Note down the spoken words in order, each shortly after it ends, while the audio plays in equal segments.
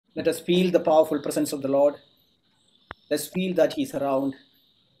Let us feel the powerful presence of the Lord. Let's feel that He's around.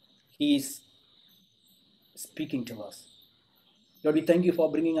 He is speaking to us. Lord, we thank you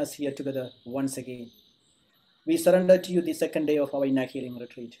for bringing us here together once again. We surrender to you the second day of our inner healing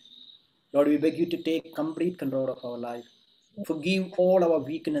retreat. Lord, we beg you to take complete control of our life. Forgive all our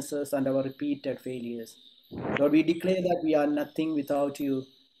weaknesses and our repeated failures. Lord, we declare that we are nothing without you.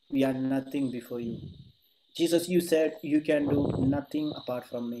 We are nothing before you. Jesus, you said you can do nothing apart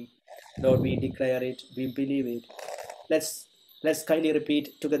from me. Lord, we declare it, we believe it. Let's let's kindly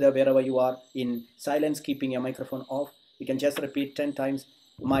repeat together wherever you are in silence, keeping your microphone off. You can just repeat 10 times.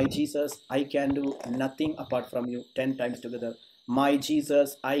 My Jesus, I can do nothing apart from you. 10 times together. My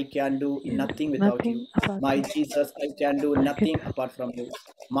Jesus, I can do And nothing without you. nothing apart My from Jesus, I can do you. nothing apart from you.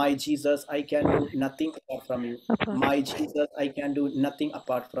 My Jesus, I can do nothing apart from you. Apart My Jesus, I can do nothing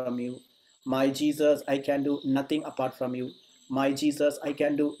apart from you. My Jesus, I can do nothing apart from you. My Jesus, I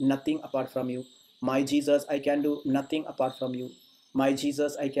can do nothing apart from you. My Jesus, I can do nothing apart from you. My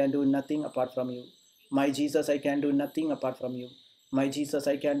Jesus, I can do nothing apart from you. My Jesus, I can do nothing apart from you. My Jesus,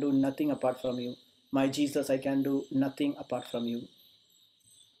 I can do nothing apart from you. My Jesus, I can do nothing apart from you.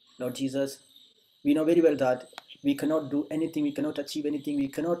 Lord Jesus, we know very well that we cannot do anything, we cannot achieve anything, we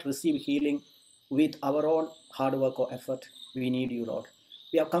cannot receive healing with our own hard work or effort. We need you, Lord.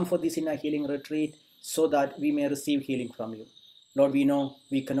 We have come for this inner healing retreat so that we may receive healing from you. Lord, we know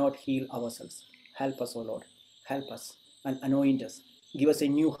we cannot heal ourselves. Help us, O Lord. Help us and anoint us. Give us a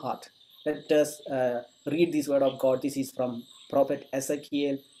new heart. Let us read this word of God. This is from Prophet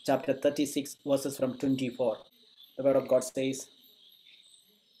Ezekiel, chapter 36, verses from 24. The word of God says,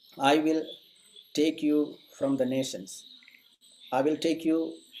 I will take you from the nations. I will take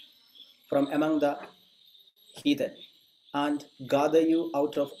you from among the heathen and gather you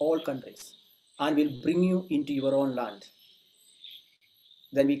out of all countries and will bring you into your own land.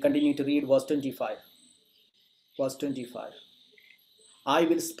 Then we continue to read verse 25. Verse 25. I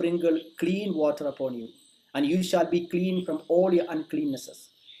will sprinkle clean water upon you, and you shall be clean from all your uncleannesses,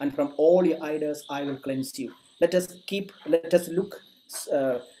 and from all your idols I will cleanse you. Let us look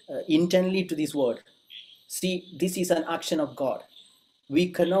intently to this word. See, this is an action of God.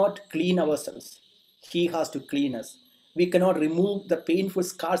 We cannot clean ourselves. He has to clean us. We cannot remove the painful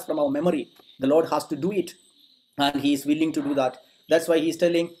scars from our memory. The Lord has to do it, and He is willing to do that. That's why He's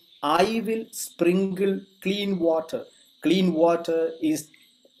telling, I will sprinkle clean water. Clean water is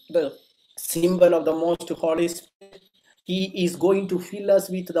the symbol of the most Holy Spirit. He is going to fill us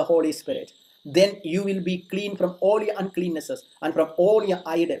with the Holy Spirit. Then you will be clean from all your uncleannesses and from all your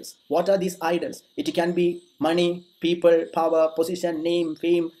idols. What are these idols? It can be money, people, power, position, name,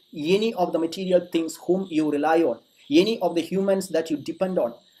 fame, any of the material things whom you rely on, any of the humans that you depend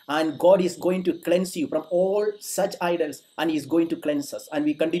on. And God is going to cleanse you from all such idols, and He is going to cleanse us. And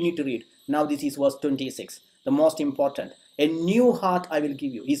we continue to read. Now, this is verse 26, the most important. A new heart I will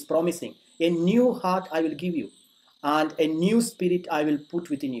give you. He's promising. A new heart I will give you, and a new spirit I will put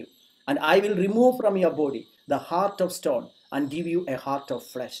within you. And I will remove from your body the heart of stone and give you a heart of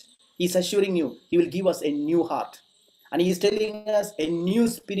flesh. He's assuring you, He will give us a new heart. And He is telling us a new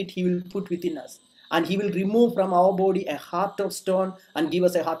spirit He will put within us. And He will remove from our body a heart of stone and give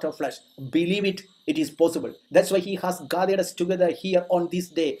us a heart of flesh. Believe it, it is possible. That's why He has gathered us together here on this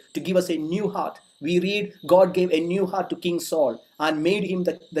day to give us a new heart. We read God gave a new heart to King Saul and made him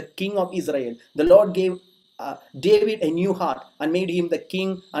the king of Israel. The Lord gave David a new heart and made him the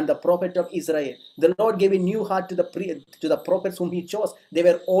king and the prophet of Israel. The Lord gave a new heart to the prophets whom He chose. They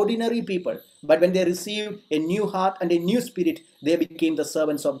were ordinary people, but when they received a new heart and a new spirit, they became the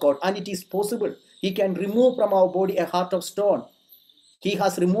servants of God. And it is possible. He can remove from our body a heart of stone. He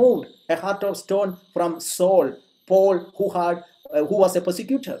has removed a heart of stone from Saul, Paul, who was a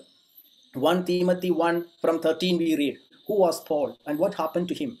persecutor. 1 Timothy 1 from 13 we read, who was Paul and what happened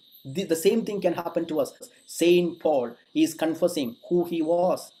to him? The same thing can happen to us. Saint Paul is confessing who he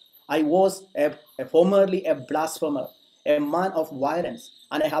was. I was formerly a blasphemer, a man of violence,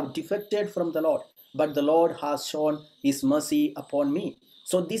 and I have defected from the Lord. But the Lord has shown His mercy upon me.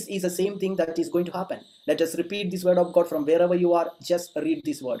 So this is the same thing that is going to happen. Let us repeat this word of God from wherever you are. Just read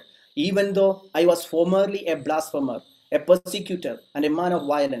this word. Even though I was formerly a blasphemer, a persecutor, and a man of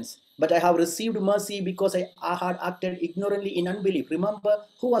violence, but I have received mercy because I had acted ignorantly in unbelief. Remember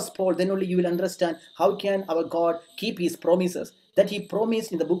who was Paul, then only you will understand how can our God keep His promises. that he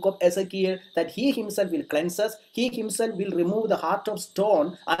promised in the book of Ezekiel that he himself will cleanse us, he himself will remove the heart of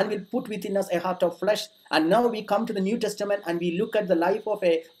stone and will put within us a heart of flesh. And now we come to the New Testament and we look at the life of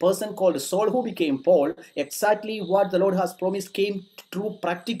a person called Saul who became Paul. Exactly what the Lord has promised came true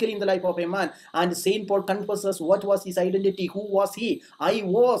practically in the life of a man. And Saint Paul confesses what was his identity. Who was he?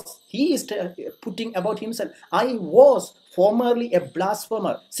 He is putting about himself, I was formerly a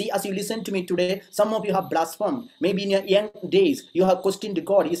blasphemer. See, as you listen to me today, some of you have blasphemed. Maybe in your young days, you have questioned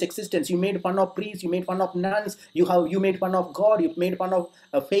God, his existence. You made fun of priests, you made fun of nuns, you made fun of God, you made fun of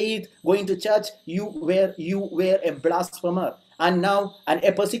faith, going to church. You were a blasphemer. And now, and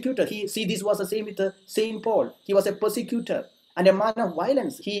a persecutor. This was the same with Saint Paul. He was a persecutor and a man of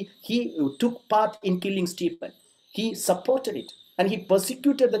violence. He took part in killing Stephen. He supported it and he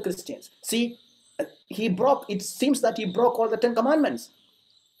persecuted the Christians. See, it seems that he broke all the 10 commandments.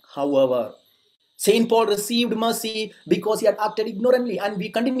 However, Saint Paul received mercy because he had acted ignorantly. And we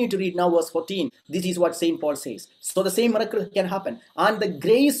continue to read now verse 14. This is what Saint Paul says. So the same miracle can happen. And the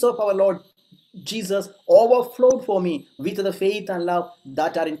grace of our Lord Jesus overflowed for me with the faith and love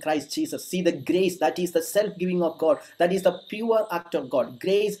that are in Christ Jesus. See, the grace, that is the self-giving of God. That is the pure act of God.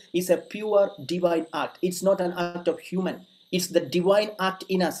 Grace is a pure divine act. It's not an act of human. It's the divine act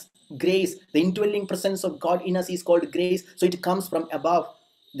in us. Grace, the indwelling presence of God in us is called grace. So it comes from above.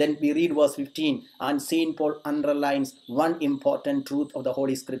 Then we read verse 15 and Saint Paul underlines one important truth of the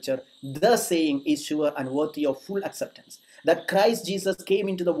Holy Scripture. The saying is sure and worthy of full acceptance, that Christ Jesus came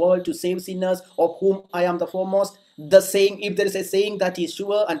into the world to save sinners, of whom I am the foremost. The saying, if there is a saying that is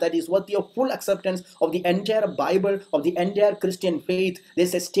sure and that is worthy of full acceptance of the entire Bible, of the entire Christian faith,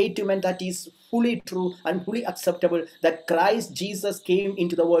 there's a statement that is fully true and fully acceptable, that Christ Jesus came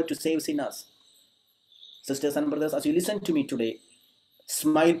into the world to save sinners. Sisters and brothers, as you listen to me today,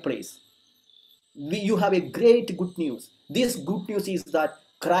 smile, please. You have a great good news. This good news is that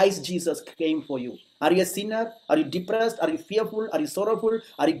Christ Jesus came for you. Are you a sinner? Are you depressed? Are you fearful? Are you sorrowful?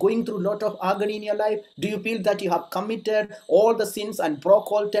 Are you going through a lot of agony in your life? Do you feel that you have committed all the sins and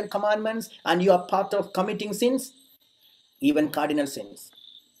broke all 10 commandments and you are part of committing sins? Even cardinal sins.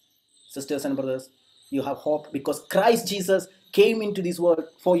 Sisters and brothers, you have hope because Christ Jesus came into this world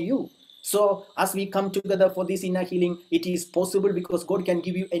for you. So as we come together for this inner healing, it is possible because God can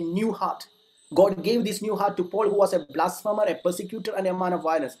give you a new heart. God gave this new heart to Paul, who was a blasphemer, a persecutor, and a man of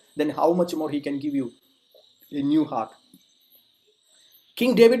violence. Then how much more he can give you a new heart?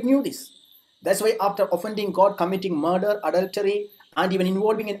 King David knew this. That's why after offending God, committing murder, adultery, and even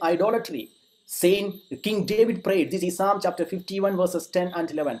involving in idolatry, King David prayed. This is Psalm chapter 51 verses 10 and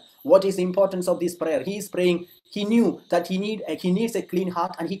 11. What is the importance of this prayer? He is praying. He knew that he needs a clean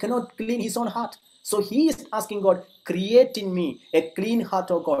heart and he cannot clean his own heart. So he is asking God, create in me a clean heart,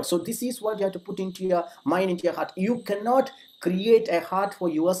 oh God. So this is what you have to put into your mind, into your heart. You cannot create a heart for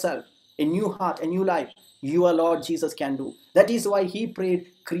yourself, a new heart, a new life. Your Lord Jesus can do. That is why he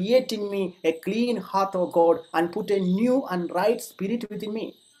prayed, create in me a clean heart, oh God, and put a new and right spirit within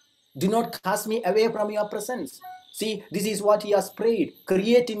me. Do not cast me away from your presence. See, this is what he has prayed.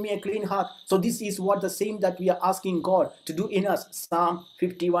 Create in me a clean heart. So this is what the same that we are asking God to do in us. Psalm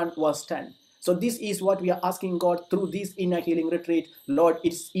 51 verse 10. So this is what we are asking God through this inner healing retreat. Lord,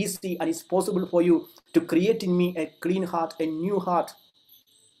 it's easy and it's possible for you to create in me a clean heart, a new heart.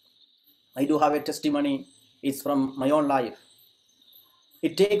 I do have a testimony. It's from my own life.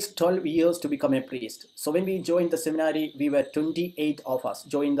 It takes 12 years to become a priest. So when we joined the seminary, we were 28 of us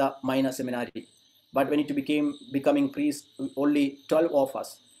joined the minor seminary. But when it became becoming priest, only 12 of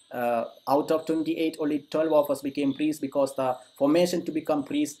us. Out of 28, only 12 of us became priests because the formation to become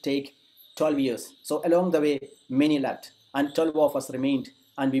priest take 12 years. So along the way, many left and 12 of us remained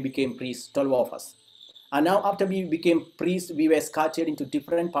and we became priests, 12 of us. And now after we became priests, we were scattered into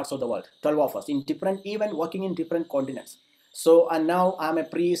different parts of the world, 12 of us, in different, even working in different continents. So, and now I'm a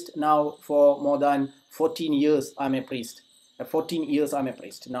priest now for more than 14 years, I'm a priest. 14 years I'm a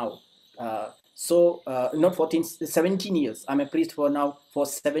priest now. Not 14, 17 years. I'm a priest for now for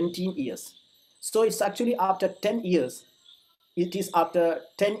 17 years. So it's actually after 10 years. It is after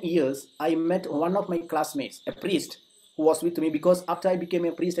 10 years, I met one of my classmates, a priest, who was with me because after I became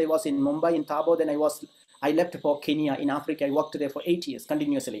a priest, I was in Mumbai, in Tabo, then I left for Kenya in Africa. I worked there for 8 years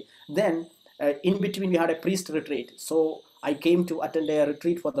continuously. Then in between, we had a priest retreat. So I came to attend a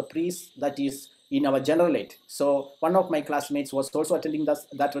retreat for the priests that is in our generalate. So one of my classmates was also attending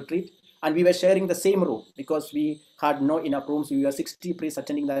that retreat. And we were sharing the same room because we had no enough rooms. We were 60 priests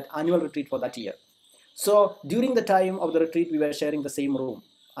attending that annual retreat for that year. So during the time of the retreat, we were sharing the same room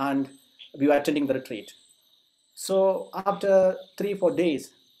and we were attending the retreat. So after 3-4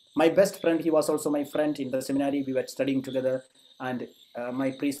 days, my best friend, he was also my friend in the seminary. We were studying together. And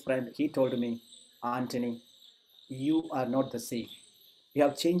my priest friend, he told me, Antony, you are not the same. You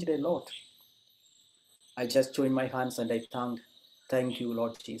have changed a lot. I just joined my hands and I thank you,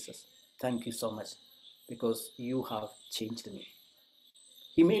 Lord Jesus. Thank you so much because you have changed me.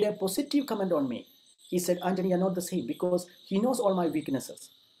 He made a positive comment on me. He said, Antony, you're not the same because he knows all my weaknesses.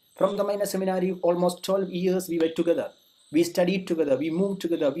 From the minor seminary, almost 12 years we were together. We studied together, we moved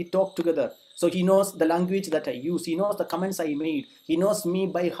together, we talked together. So he knows the language that I use. He knows the comments I made. He knows me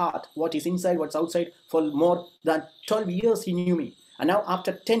by heart, what is inside, what's outside. For more than 12 years, he knew me. And now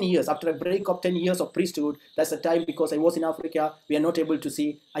after 10 years, after a break of 10 years of priesthood, that's the time because I was in Africa, we are not able to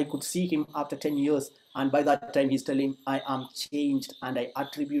see. I could see him after 10 years. And by that time, he's telling, I am changed. And I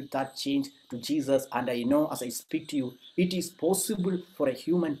attribute that change to Jesus. And I know as I speak to you, it is possible for a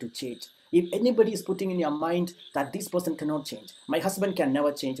human to change. If anybody is putting in your mind that this person cannot change, my husband can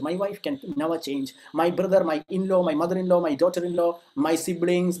never change, my wife can never change, my brother, my in-law, my mother-in-law, my daughter-in-law, my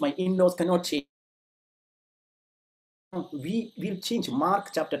siblings, my in-laws cannot change, we will change. Mark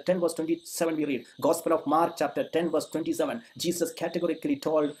chapter 10 verse 27 we read. Gospel of Mark chapter 10 verse 27. Jesus categorically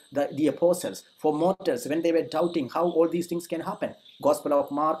told the apostles, for mortals, when they were doubting how all these things can happen. Gospel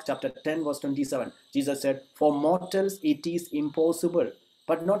of Mark chapter 10 verse 27. Jesus said, for mortals it is impossible,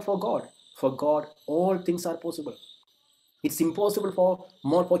 but not for God. For God all things are possible. It's impossible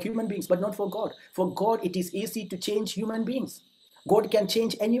for human beings, but not for God. For God, it is easy to change human beings. God can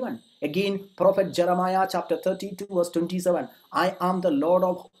change anyone. Again, Prophet Jeremiah chapter 32 verse 27. I am the Lord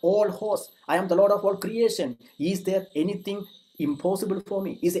of all hosts. I am the Lord of all creation. Is there anything impossible for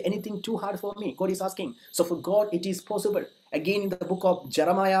me? Is there anything too hard for me? God is asking. So for God, it is possible. Again, in the book of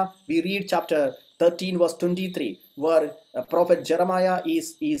Jeremiah, we read chapter 13 verse 23, where Prophet Jeremiah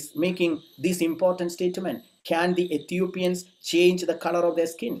is making this important statement. Can the Ethiopians change the color of their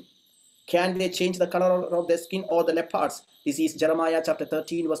skin? Can they change the color of their skin, or the leopards? This is Jeremiah chapter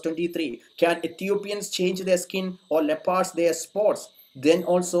 13 verse 23. Can Ethiopians change their skin, or leopards their spots? Then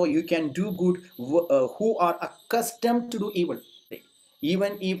also you can do good who are accustomed to do evil.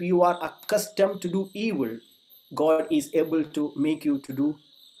 Even if you are accustomed to do evil, God is able to make you to do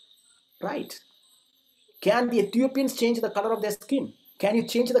right. Can the Ethiopians change the color of their skin? Can you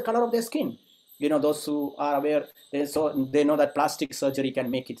change the color of their skin? You know, those who are aware, they know that plastic surgery can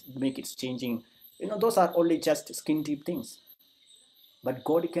make it changing. You know, those are only just skin deep things. But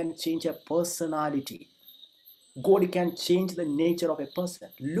God can change a personality. God can change the nature of a person.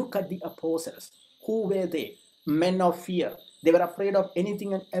 Look at the apostles. Who were they? Men of fear. They were afraid of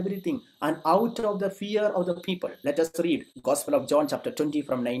anything and everything. And out of the fear of the people, let us read Gospel of John chapter 20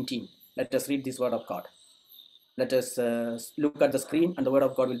 from 19. Let us read this word of God. Let us look at the screen and the word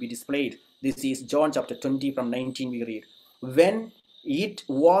of God will be displayed. This is John chapter 20 from 19 we read. When it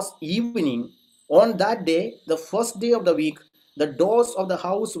was evening on that day, the first day of the week, the doors of the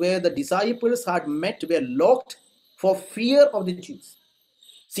house where the disciples had met were locked for fear of the Jews.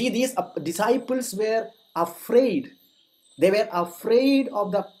 See, these disciples were afraid. They were afraid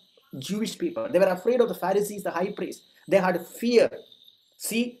of the Jewish people. They were afraid of the Pharisees, the high priest. They had fear.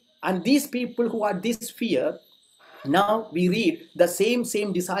 See, and these people who had this fear, now we read the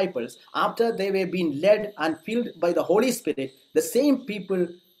same disciples, after they were being led and filled by the Holy Spirit, the same people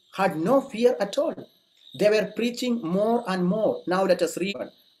had no fear at all. They were preaching more and more. Now let us read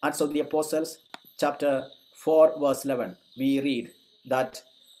Acts of the Apostles chapter 4 verse 11. We read that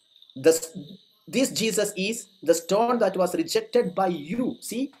this Jesus is the stone that was rejected by you.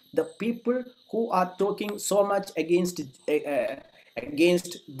 See, the people who are talking so much against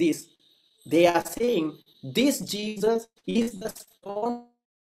this, they are saying this Jesus is the stone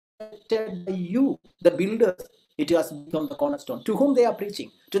rejected by you, the builders. It has become the cornerstone. To whom they are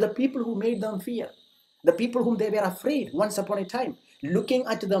preaching? To the people who made them fear, the people whom they were afraid once upon a time. Looking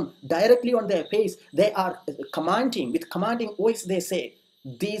at them directly on their face, they are commanding, with commanding voice they say,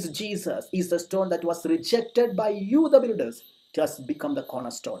 this Jesus is the stone that was rejected by you, the builders. It has become the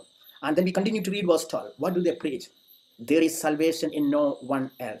cornerstone. And then we continue to read verse 12. What do they preach? There is salvation in no one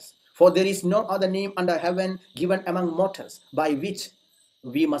else. For there is no other name under heaven given among mortals by which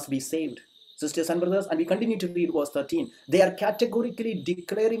we must be saved. Sisters and brothers, and we continue to read verse 13. They are categorically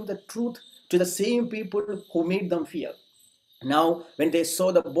declaring the truth to the same people who made them fear. Now, when they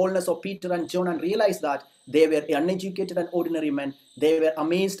saw the boldness of Peter and John and realized that they were uneducated and ordinary men, they were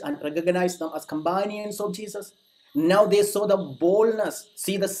amazed and recognized them as companions of Jesus. Now they saw the boldness.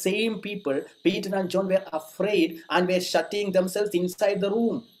 See, the same people, Peter and John, were afraid and were shutting themselves inside the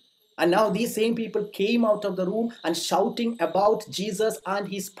room. And now these same people came out of the room and shouting about Jesus and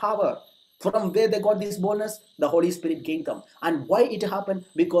his power. From where they got this boldness, the Holy Spirit gave them. And why it happened?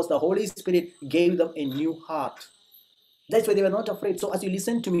 Because the Holy Spirit gave them a new heart. That's why they were not afraid. So as you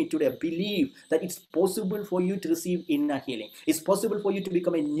listen to me today, believe that it's possible for you to receive inner healing. It's possible for you to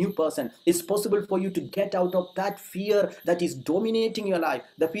become a new person. It's possible for you to get out of that fear that is dominating your life.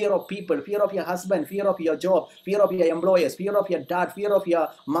 The fear of people, fear of your husband, fear of your job, fear of your employers, fear of your dad, fear of your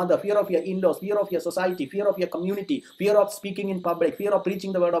mother, fear of your in-laws, fear of your society, fear of your community, fear of speaking in public, fear of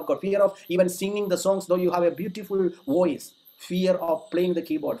preaching the word of God, fear of even singing the songs though you have a beautiful voice, fear of playing the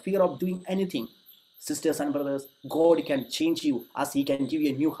keyboard, fear of doing anything. Sisters and brothers, God can change you as He can give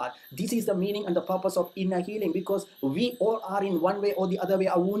you a new heart. This is the meaning and the purpose of inner healing, because we all are in one way or the other way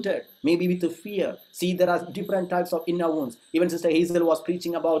are wounded, maybe with the fear. See, there are different types of inner wounds. Even Sister Hazel was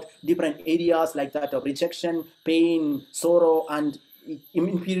preaching about different areas like that of rejection, pain, sorrow, and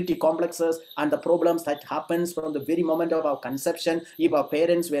impurity complexes, and the problems that happens from the very moment of our conception. If our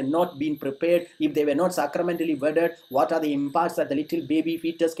parents were not being prepared, if they were not sacramentally wedded, what are the impacts that the little baby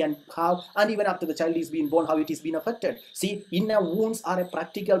fetus can have, and even after the child is being born, how it is being affected. See, inner wounds are a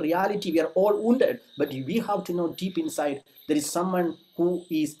practical reality. We are all wounded, but we have to know deep inside there is someone who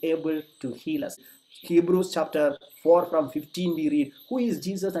is able to heal us. Hebrews chapter 4 from 15 we read, who is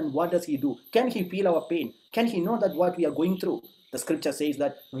Jesus and what does He do? Can He feel our pain? Can He know that what we are going through? The scripture says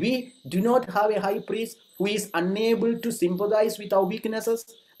that we do not have a high priest who is unable to sympathize with our weaknesses,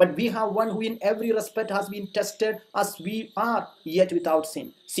 but we have one who in every respect has been tested as we are, yet without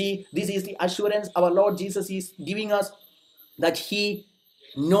sin. See, this is the assurance our Lord Jesus is giving us, that He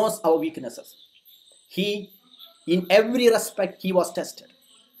knows our weaknesses. He, in every respect, He was tested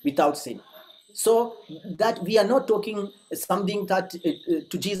without sin. So that we are not talking something that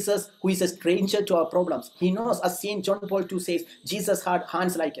to Jesus, who is a stranger to our problems. He knows, as Saint John Paul II says, Jesus had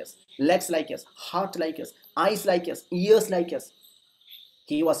hands like us, legs like us, heart like us, eyes like us, ears like us.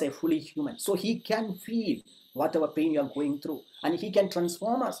 He was a fully human. So He can feel whatever pain you are going through, and He can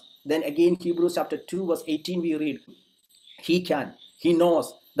transform us. Then again, Hebrews chapter 2 verse 18 we read, He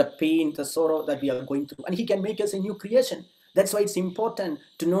knows the pain, the sorrow that we are going through, and He can make us a new creation. That's why it's important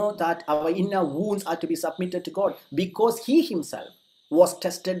to know that our inner wounds are to be submitted to God, because He Himself was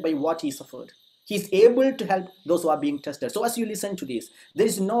tested by what He suffered. He's able to help those who are being tested. So as you listen to this, there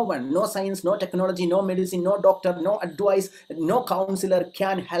is no one, no science, no technology, no medicine, no doctor, no advice, no counselor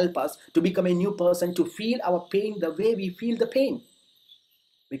can help us to become a new person, to feel our pain the way we feel the pain.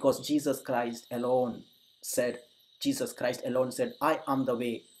 Because Jesus Christ alone said, I am the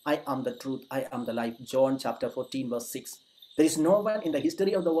way, I am the truth, I am the life. John chapter 14 verse 6. There is no one in the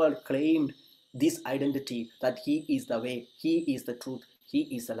history of the world claimed this identity, that He is the way, He is the truth, He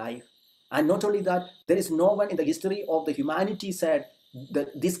is the life. And not only that, there is no one in the history of the humanity said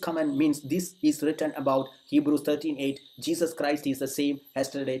that this command means this is written about. Hebrews 13:8, Jesus Christ is the same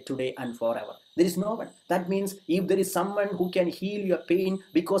yesterday, today, and forever. There is no one. That means if there is someone who can heal your pain,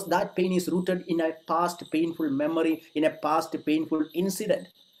 because that pain is rooted in a past painful memory, in a past painful incident,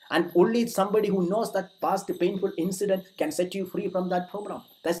 and only somebody who knows that past painful incident can set you free from that problem.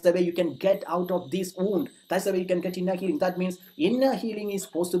 That's the way you can get out of this wound. That's the way you can get inner healing. That means inner healing is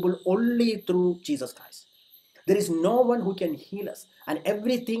possible only through Jesus Christ. There is no one who can heal us, and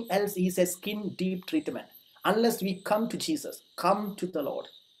everything else is a skin deep treatment. Unless we come to Jesus, come to the Lord,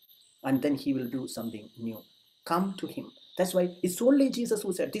 and then He will do something new. Come to Him. That's why it's only Jesus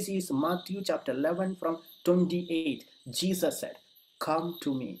who said, this is Matthew chapter 11 from 28. Jesus said, come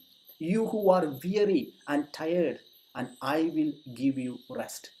to me, you who are weary and tired, and I will give you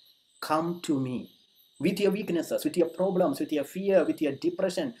rest. Come to me with your weaknesses, with your problems, with your fear, with your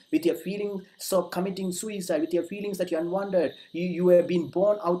depression, with your feelings of committing suicide, with your feelings that you're unwanted, you have been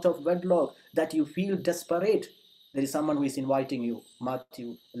born out of wedlock, that you feel desperate. There is someone who is inviting you.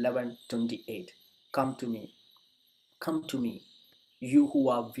 Matthew 11:28. Come to me. Come to me, you who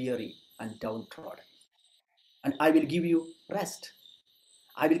are weary and downtrodden, and I will give you rest.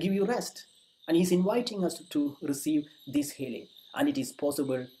 I will give you rest. And He's inviting us to receive this healing. And it is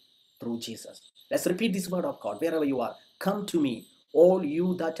possible through Jesus. Let's repeat this word of God wherever you are. Come to me, all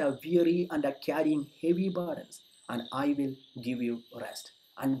you that are weary and are carrying heavy burdens, and I will give you rest.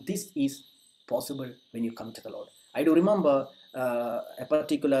 And this is possible when you come to the Lord. I do remember a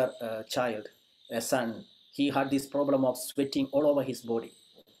particular child, a son. He had this problem of sweating all over his body.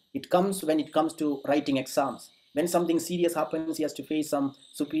 It comes when it comes to writing exams. When something serious happens, he has to face some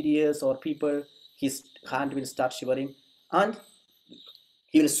superiors or people, his hand will start shivering and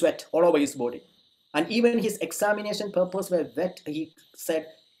he will sweat all over his body. And even his examination papers were wet, he said,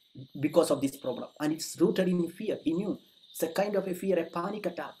 because of this problem. And it's rooted in fear. He knew it's a kind of a fear, a panic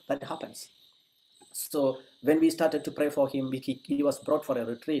attack that happens. So when we started to pray for him, he was brought for a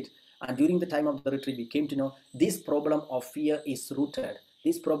retreat. And during the time of the retreat, we came to know this problem of fear is rooted.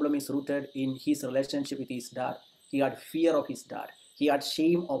 This problem is rooted in his relationship with his dad. He had fear of his dad. He had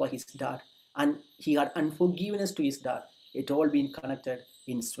shame over his dad. And he had unforgiveness to his dad. It all been connected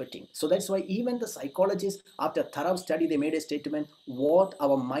in sweating. So that's why even the psychologists, after thorough study, they made a statement: what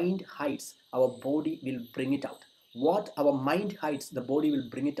our mind hides, our body will bring it out. What our mind hides, the body will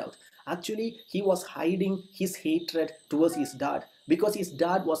bring it out. Actually, he was hiding his hatred towards his dad because his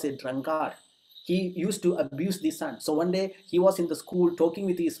dad was a drunkard. He used to abuse the son. So one day he was in the school talking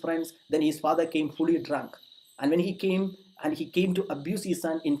with his friends. Then his father came fully drunk. And when he came to abuse his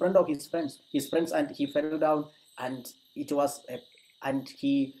son in front of his friends, and he fell down, and and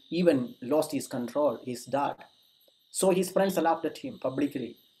he even lost his control, his dad. So his friends laughed at him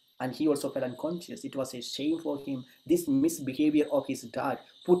publicly, and he also fell unconscious. It was a shame for him. This misbehavior of his dad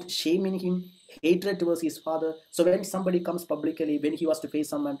put shame in him, hatred towards his father. So when somebody comes publicly, when he was to face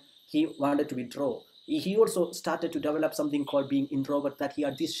someone, he wanted to withdraw. He also started to develop something called being introvert, that he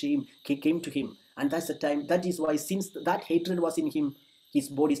had this shame came to him. And that's the time, that is why, since that hatred was in him, his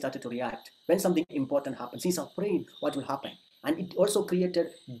body started to react. When something important happens, he's afraid what will happen. And it also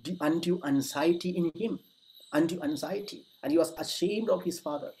created undue anxiety in him. Undue anxiety. And he was ashamed of his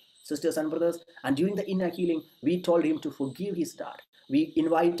father. Sisters and brothers, and during the inner healing, we told him to forgive his dad. We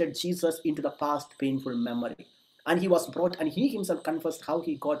invited Jesus into the past painful memory. And he was brought, and he himself confessed how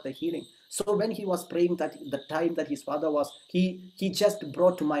he got the healing. So when he was praying, that the time that his father was, he just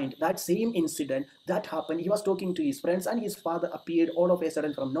brought to mind that same incident that happened. He was talking to his friends, and his father appeared all of a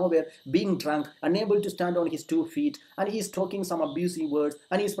sudden from nowhere, being drunk, unable to stand on his 2 feet, and he's talking some abusive words,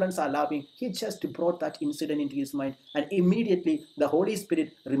 and his friends are laughing. He just brought that incident into his mind, and immediately the Holy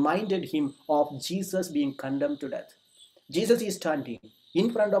Spirit reminded him of Jesus being condemned to death. Jesus is standing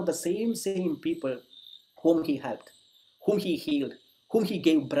in front of the same people whom he helped, whom he healed, whom he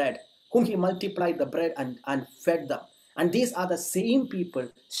gave bread, whom he multiplied the bread and fed them. And these are the same people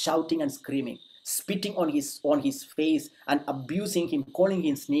shouting and screaming, spitting on his face and abusing him, calling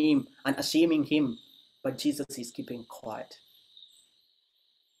his name and shaming him. But Jesus is keeping quiet,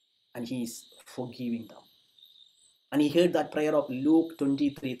 and he is forgiving them. And he heard that prayer of Luke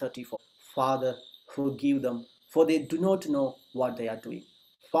 23:34. Father, forgive them, for they do not know what they are doing.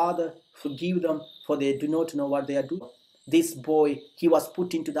 Father, forgive them, for they do not know what they are doing. This boy, he was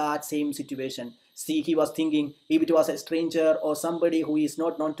put into that same situation. See, he was thinking, if it was a stranger or somebody who is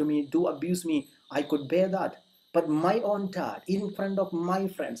not known to me, do abuse me, I could bear that. But my own dad, in front of my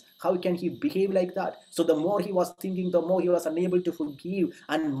friends, how can he behave like that? So the more he was thinking, the more he was unable to forgive,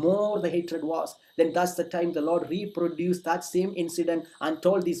 and more the hatred was. Then that's the time the Lord reproduced that same incident and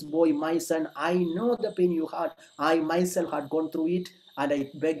told this boy, my son, I know the pain you had. I myself had gone through it, and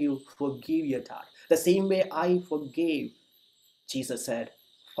I beg you, forgive your dad. The same way I forgave. Jesus said,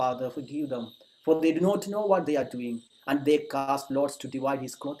 Father, forgive them, for they do not know what they are doing. And they cast lots to divide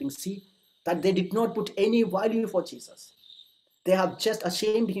his clothing. See, that they did not put any value for Jesus. They have just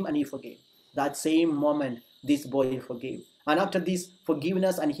ashamed him, and he forgave. That same moment, this boy forgave. And after this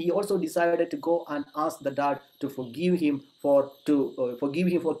forgiveness, and he also decided to go and ask the dad to forgive him for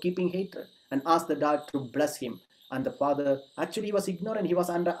keeping hatred, and ask the dad to bless him. And the father, actually, he was ignorant. He was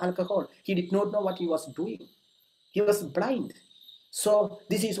under alcohol. He did not know what he was doing. He was blind. So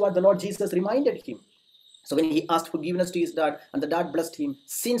this is what the Lord Jesus reminded him. So when he asked forgiveness to his dad, and the dad blessed him,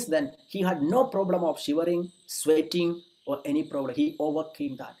 since then he had no problem of shivering, sweating, or any problem. He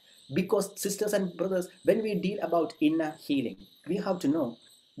overcame that. Because, sisters and brothers, when we deal about inner healing, we have to know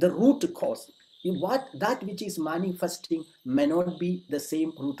the root cause. That which is manifesting may not be the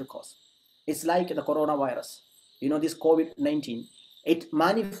same root cause. It's like the coronavirus. This COVID-19, it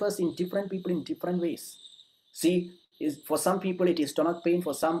manifests in different people in different ways. See, for some people it is stomach pain.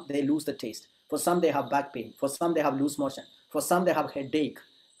 For some, they lose the taste. For some, they have back pain. For some, they have loose motion. For some, they have headache.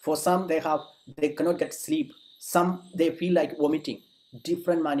 For some, they cannot get sleep. Some, they feel like vomiting.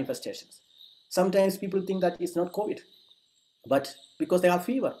 Different manifestations. Sometimes people think that it's not COVID, but because they have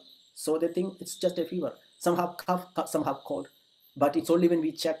fever, so they think it's just a fever. Some have cough, some have cold. But it's only when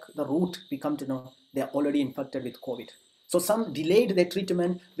we check the root, we come to know they are already infected with COVID. So some delayed their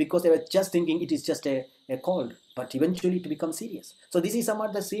treatment because they were just thinking it is just a cold, but eventually it becomes serious. So this is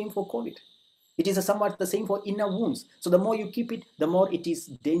somewhat the same for COVID. It is somewhat the same for inner wounds. So the more you keep it, the more it is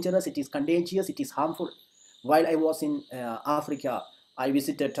dangerous, it is contagious, it is harmful. While I was in Africa, I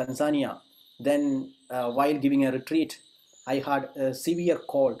visited Tanzania. Then while giving a retreat, I had a severe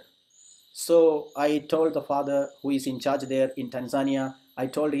cold. So I told the father who is in charge there in Tanzania, I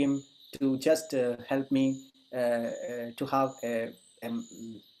told him to just help me to have a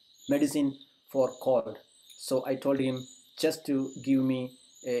medicine for cold. So I told him just to give me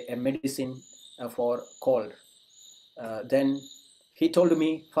a medicine for cold. Then he told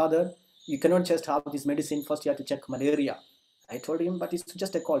me, Father, you cannot just have this medicine. First, you have to check malaria. I told him, but it's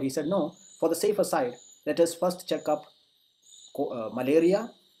just a cold. He said, no, for the safer side, let us first check up malaria,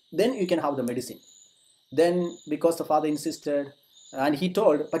 then you can have the medicine. Then, because the father insisted, and he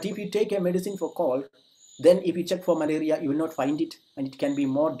told, but if you take a medicine for cold, then if you check for malaria, you will not find it, and it can be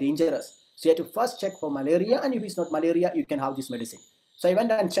more dangerous. So you have to first check for malaria, and if it's not malaria, you can have this medicine. So I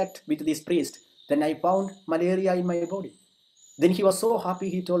went and checked with this priest. Then I found malaria in my body. Then he was so happy.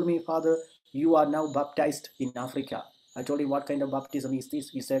 He told me, Father, you are now baptized in Africa. I told him, what kind of baptism is this?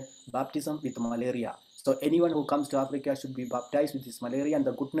 He said, baptism with malaria. So anyone who comes to Africa should be baptized with this malaria. And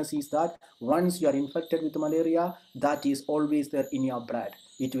the goodness is that once you are infected with malaria, that is always there in your blood.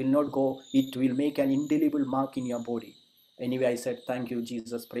 It will not go. It will make an indelible mark in your body. Anyway, I said, thank you,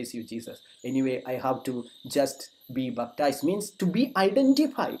 Jesus. Praise you, Jesus. Anyway, I have to just be baptized. Means to be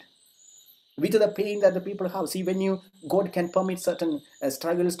identified with the pain that the people have. See, when God can permit certain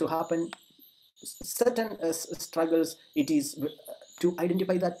struggles to happen, certain struggles, it is to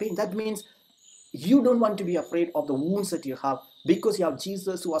identify that pain. That means you don't want to be afraid of the wounds that you have, because you have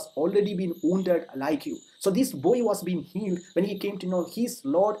Jesus who has already been wounded like you. So this boy was being healed when he came to know his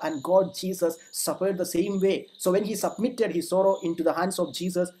Lord and God Jesus suffered the same way. So when he submitted his sorrow into the hands of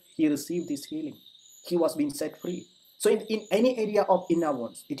Jesus, he received this healing. He was being set free. So in any area of inner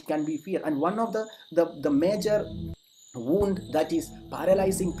wounds, it can be fear. And one of the major wound that is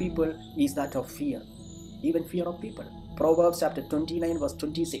paralyzing people is that of fear, even fear of people. Proverbs chapter 29 verse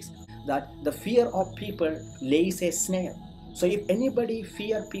 26, that the fear of people lays a snare. So if anybody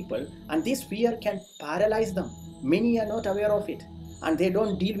fear people, and this fear can paralyze them, many are not aware of it and they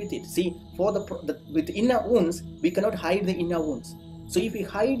don't deal with it. See, with inner wounds, we cannot hide the inner wounds. So if we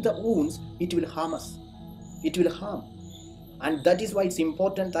hide the wounds, it will harm us. It will harm. And that is why it's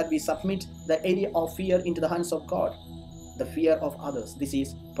important that we submit the area of fear into the hands of God. The fear of others. This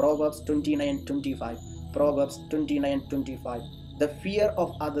is Proverbs 29:25. Proverbs 29:25. The fear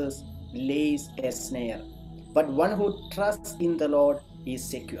of others lays a snare, but one who trusts in the Lord is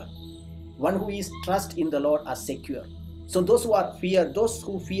secure. One who is trust in the Lord are secure. So those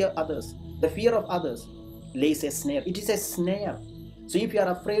who fear others, the fear of others lays a snare. It is a snare. So if you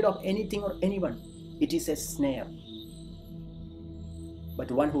are afraid of anything or anyone, it is a snare.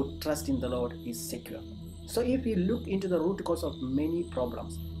 But one who trusts in the Lord is secure. So if we look into the root cause of many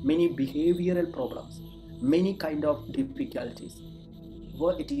problems, many behavioral problems, many kind of difficulties,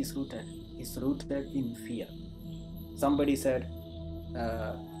 where it is rooted in fear. Somebody said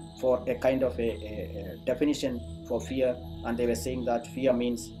for a kind of a definition for fear, and they were saying that fear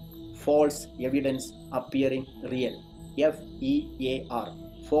means false evidence appearing real. F-E-A-R,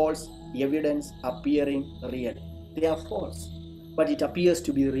 false evidence appearing real. They are false, but it appears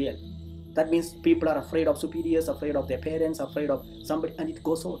to be real. That means people are afraid of superiors, afraid of their parents, afraid of somebody, and it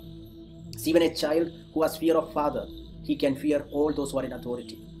goes on. See, even a child who has fear of father, he can fear all those who are in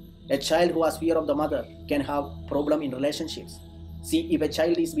authority. A child who has fear of the mother can have problem in relationships. See, if a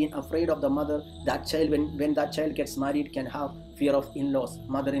child is being afraid of the mother, that child, when that child gets married, can have fear of in-laws,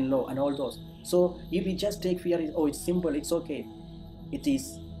 mother-in-law, and all those. So if we just take fear, it's simple, it's okay. It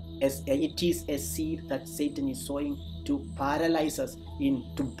is a seed that Satan is sowing to paralyze us,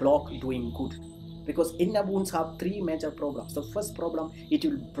 to block doing good. Because inner wounds have three major problems. The first problem, it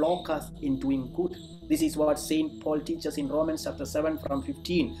will block us in doing good. This is what Saint Paul teaches in Romans chapter 7 from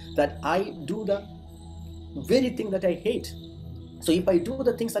 15, that I do the very thing that I hate. So if I do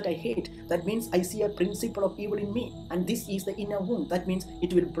the things that I hate, that means I see a principle of evil in me, and this is the inner wound. That means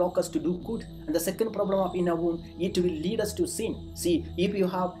it will block us to do good. And the second problem of inner wound, it will lead us to sin. See, if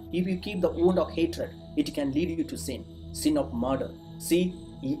you keep the wound of hatred, it can lead you to sin of murder. See,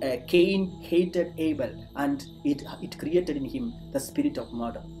 Cain hated Abel, and it created in him the spirit of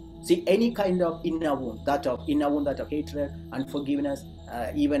murder. See, any kind of inner wound, that of hatred, unforgiveness,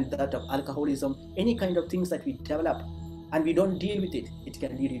 even that of alcoholism, any kind of things that we develop and we don't deal with it, it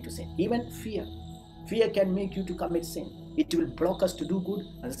can lead you to sin. Even fear can make you to commit sin. It will block us to do good.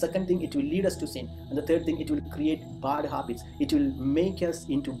 And the second thing, it will lead us to sin. And the third thing, it will create bad habits. It will make us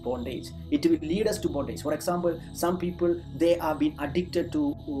into bondage. It will lead us to bondage. For example, some people, they are being addicted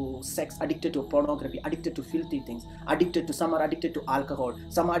to sex, addicted to pornography, addicted to filthy things, some are addicted to alcohol,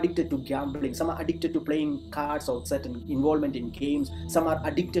 some are addicted to gambling, some are addicted to playing cards or certain involvement in games, some are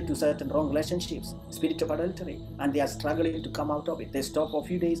addicted to certain wrong relationships, spirit of adultery, and they are struggling to come out of it. They stop for a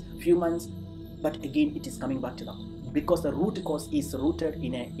few days, few months, but again it is coming back to them. Because the root cause is rooted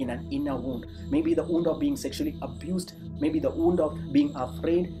in an inner wound.Maybe the wound of being sexually abused, maybe the wound of being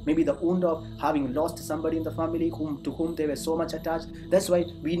afraid, maybe the wound of having lost somebody in the family to whom they were so much attached. That's why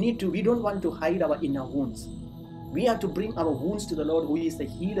we don't want to hide our inner wounds. We have to bring our wounds to the Lord, who is the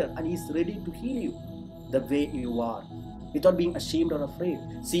healer, and He is ready to heal you the way you are, without being ashamed or afraid.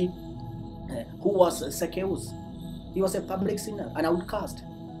 See, who was Zacchaeus? He was a public sinner, an outcast.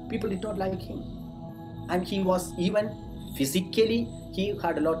 People did not like him. And he was, even physically, he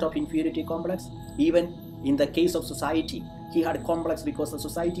had a lot of inferiority complex. Even in the case of society, he had a complex because the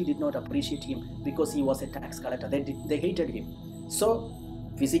society did not appreciate him because he was a tax collector. They hated him. So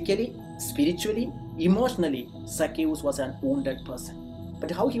physically, spiritually, emotionally, Zacchaeus was an wounded person.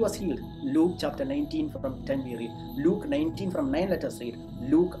 But how he was healed? Luke chapter 19 from 10 we read. Luke 19 from 9 let us read.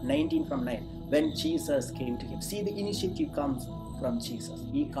 Luke 19 from 9. When Jesus came to him. See, the initiative comes from Jesus.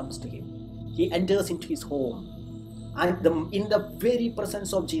 He comes to him. He enters into his home. And in the very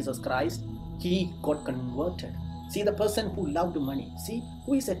presence of Jesus Christ, he got converted. See, the person who loved money. See,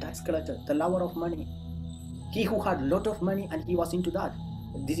 who is a tax collector? The lover of money. He who had a lot of money and he was into that.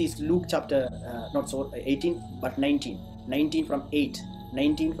 This is Luke chapter, 18, but 19. 19 from 8.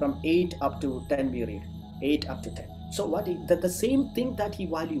 19 from 8 up to 10 we read. 8 up to 10. So what is the same thing that he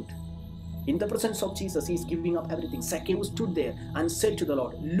valued? In the presence of Jesus, he is giving up everything. Zacchaeus stood there and said to the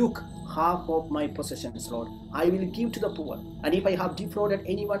Lord, look, half of my possessions, Lord, I will give to the poor. And if I have defrauded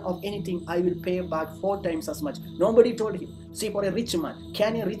anyone of anything, I will pay back 4 times as much. Nobody told him. See, for a rich man,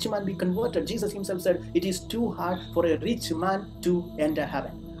 can a rich man be converted? Jesus himself said, it is too hard for a rich man to enter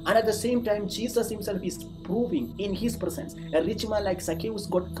heaven. And at the same time, Jesus himself is proving in his presence. A rich man like Zacchaeus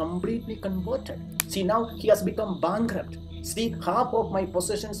got completely converted. See, now he has become bankrupt. See, half of my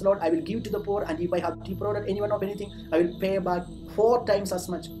possessions, Lord, I will give to the poor, and if I have defrauded anyone of anything, I will pay back 4 times as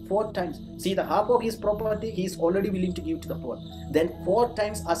much. 4 times. See, the half of his property he is already willing to give to the poor. Then 4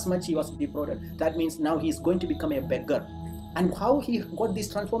 times as much he was defrauded. That means now he is going to become a beggar. And how he got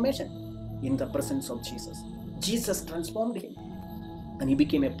this transformation? In the presence of Jesus. Jesus transformed him. And he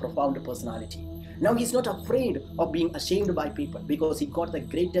became a profound personality. Now he's not afraid of being ashamed by people because he got the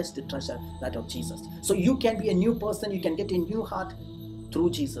greatest treasure, that of Jesus. So you can be a new person, you can get a new heart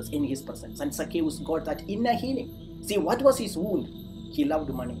through Jesus in his presence. And Zacchaeus got that inner healing. See, what was his wound? He loved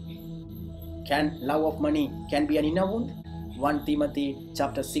money. Can love of money can be an inner wound? 1 Timothy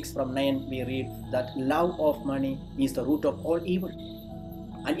chapter 6 from 9 we read that love of money is the root of all evil.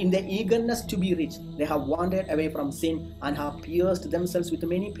 And in their eagerness to be rich, they have wandered away from sin and have pierced themselves with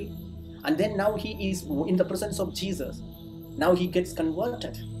many pains. And then now he is in the presence of Jesus. Now he gets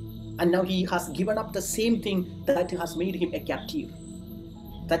converted. And now he has given up the same thing that has made him a captive.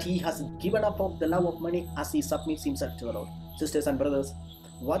 That he has given up of the love of money as he submits himself to the Lord. Sisters and brothers,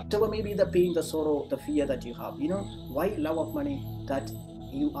 whatever may be the pain, the sorrow, the fear that you have, why love of money? That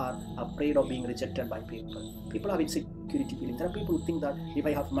you are afraid of being rejected by people. People have insecurity feeling. There are people who think that if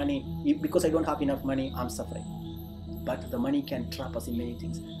I have money, because I don't have enough money, I'm suffering. But the money can trap us in many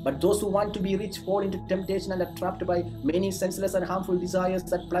things. But those who want to be rich fall into temptation and are trapped by many senseless and harmful desires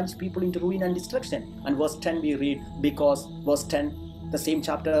that plunge people into ruin and destruction. And verse 10 we read, because verse 10, the same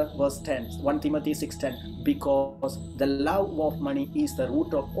chapter, verse 10, 1 Timothy 6:10, because the love of money is the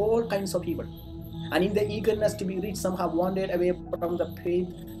root of all kinds of evil. And in the eagerness to be rich, some have wandered away from the faith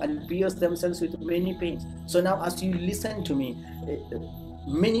and pierced themselves with many pains. So now as you listen to me,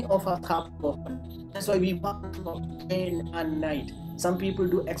 many of us have money. That's why we work day and night. Some people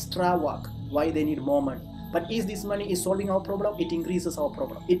do extra work. Why? They need more money. But is this money is solving our problem? It increases our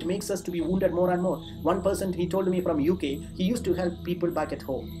problem. It makes us to be wounded more and more. One person, he told me from UK, he used to help people back at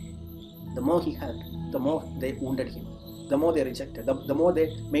home. The more he helped, the more they wounded him. The more they rejected, the more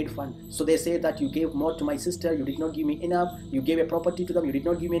they made fun. So they say that you gave more to my sister, you did not give me enough, you gave a property to them, you did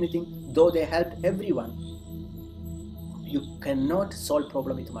not give me anything. Though they helped everyone, you cannot solve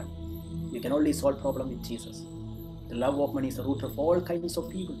problem with money. You can only solve problem with Jesus. The love of money is the root of all kinds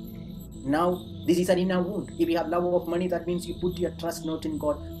of evil. Now, this is an inner wound. If you have love of money, that means you put your trust not in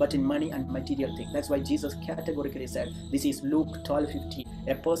God, but in money and material things. That's why Jesus categorically said, this is Luke 12:50.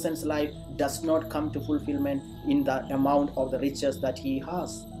 A person's life does not come to fulfillment in the amount of the riches that he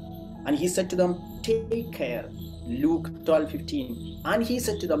has. And he said to them, take care. Luke 12:15. And he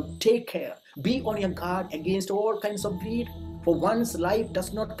said to them, take care. Be on your guard against all kinds of greed. For one's life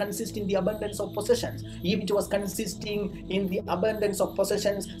does not consist in the abundance of possessions. If it was consisting in the abundance of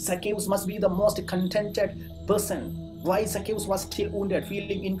possessions, Zacchaeus must be the most contented person. Why Zacchaeus was still wounded,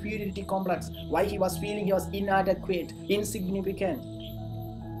 feeling inferiority complex. Why he was feeling he was inadequate, insignificant.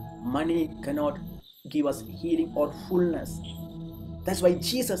 Money cannot give us healing or fullness. That's why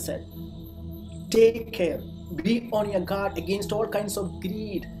Jesus said, take care. Be on your guard against all kinds of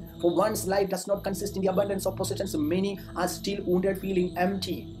greed. For one's life does not consist in the abundance of possessions. Many are still wounded, feeling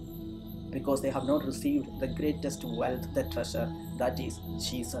empty, because they have not received the greatest wealth, the treasure, that is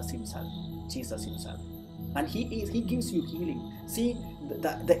Jesus himself. Jesus himself. and he gives you healing. See,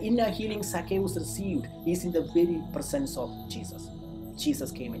 the inner healing Zacchaeus received is in the very presence of Jesus.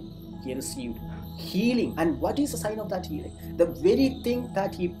 Jesus came in, he received healing. And what is the sign of that healing? The very thing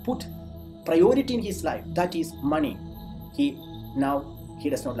that he put priority in his life, that is money, he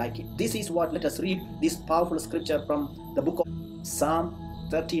does not like it. This is what, let us read this powerful scripture from the book of Psalm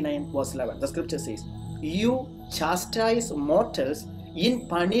 39 verse 11. The scripture says, you chastise mortals in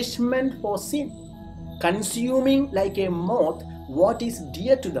punishment for sin, consuming like a moth what is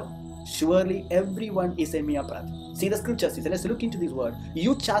dear to them. Surely everyone is a mere breath. See, the scripture says, let's look into this word.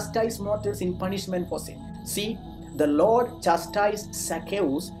 You chastise mortals in punishment for sin. See, the Lord chastised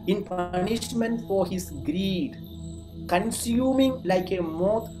Zacchaeus in punishment for his greed, consuming like a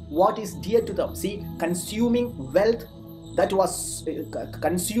moth what is dear to them. See, consuming wealth, that was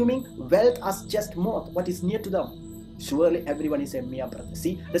consuming wealth as just moth, what is near to them. Surely everyone is a mere breath.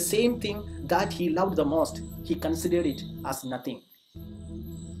 See, the same thing that he loved the most, he considered it as nothing.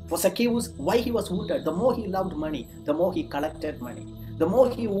 For Zacchaeus, why he was wounded? The more he loved money, the more he collected money. The more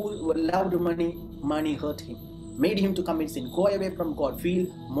he loved money, money hurt him, made him to commit sin, go away from God, feel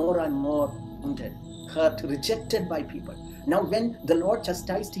more and more wounded, hurt, rejected by people. Now when the Lord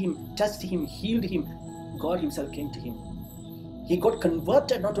chastised him, healed him, God himself came to him. He got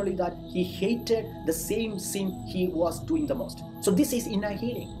converted. Not only that, he hated the same sin he was doing the most. So this is inner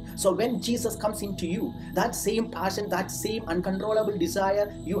healing. So when Jesus comes into you, that same passion, that same uncontrollable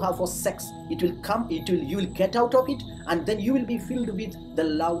desire you have for sex, it will come, you will get out of it, and then you will be filled with the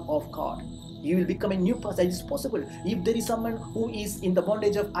love of God. You will become a new person. It is possible. If there is someone who is in the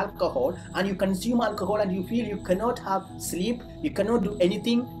bondage of alcohol, and you consume alcohol and you feel you cannot have sleep, you cannot do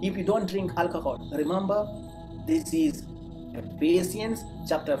anything if you don't drink alcohol. Remember, this is Ephesians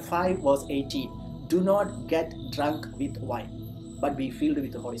chapter 5 verse 18. Do not get drunk with wine, but be filled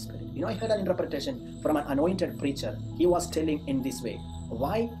with the Holy Spirit. You know, I heard an interpretation from an anointed preacher. He was telling in this way,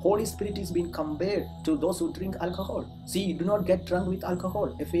 why Holy Spirit is being compared to those who drink alcohol. See, do not get drunk with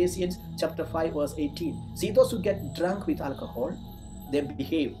alcohol. Ephesians chapter 5 verse 18. See, those who get drunk with alcohol, they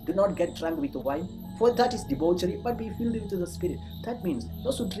behave. Do not get drunk with wine, for that is debauchery, but be filled with the Spirit. That means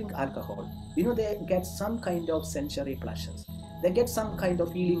those who drink alcohol, you know, they get some kind of sensory pleasures. They get some kind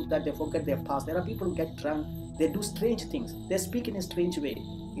of feeling that they forget their past. There are people who get drunk, they do strange things. They speak in a strange way.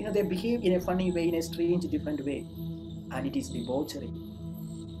 You know, they behave in a funny way, in a strange, different way. And it is debauchery.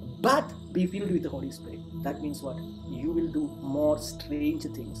 But be filled with the Holy Spirit. That means what? You will do more strange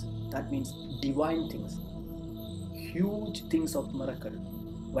things. That means divine things. Huge things of miracle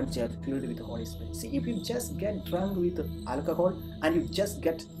once you are filled with the Holy Spirit. See, if you just get drunk with alcohol and you just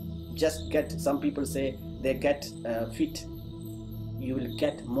get, some people say they get fit, you will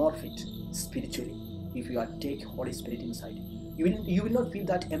get more fit spiritually if you are take Holy Spirit inside. You will not feel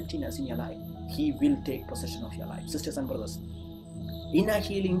that emptiness in your life. He will take possession of your life. Sisters and brothers, inner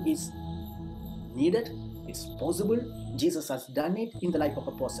healing is needed. It's possible. Jesus has done it in the life of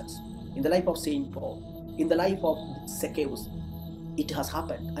apostles, in the life of Saint Paul, in the life of Zacchaeus. It has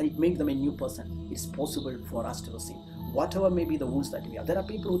happened, and it makes them a new person. It's possible for us to receive whatever may be the wounds that we have. There are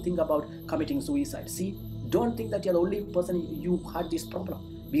people who think about committing suicide. See, don't think that you're the only person you had this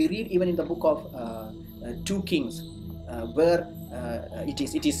problem. We read even in the book of 2 Kings, where it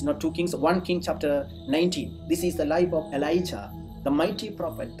is not 2 Kings, 1 King chapter 19. This is the life of Elijah, the mighty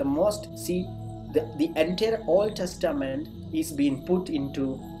prophet, the most. See, the entire Old Testament is being put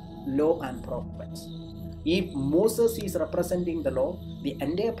into law and prophets. If Moses is representing the law, the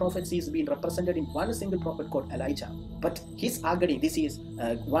entire prophecy is being represented in one single prophet called Elijah. But his agony, this is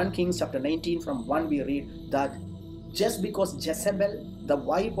 1 Kings chapter 19 from 1, we read that just because Jezebel, the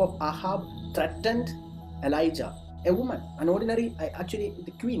wife of Ahab, threatened Elijah, a woman, an ordinary, actually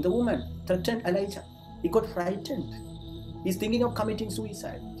the queen, the woman threatened Elijah. He got frightened. He's thinking of committing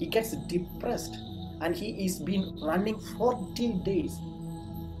suicide. He gets depressed, and he is been running 40 days.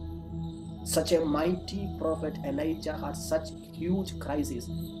 Such a mighty prophet Elijah had such huge crisis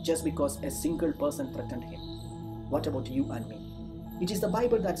just because a single person threatened him. What about you and me? It is the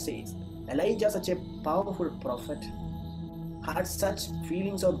Bible that says Elijah, such a powerful prophet, had such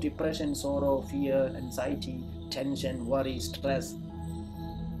feelings of depression, sorrow, fear, anxiety, tension, worry, stress.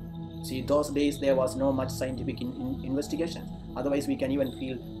 See, those days there was no much scientific investigation. Otherwise, we can even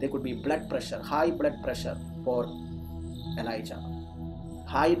feel there could be blood pressure, high blood pressure for Elijah,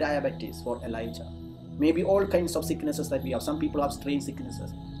 high diabetes for Elijah, maybe all kinds of sicknesses that we have. Some people have strange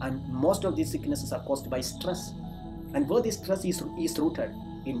sicknesses, and most of these sicknesses are caused by stress. And where this stress is rooted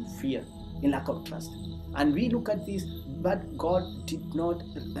in fear, in lack of trust. And we look at this, but God did not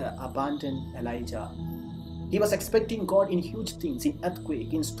abandon Elijah. He was expecting God in huge things, in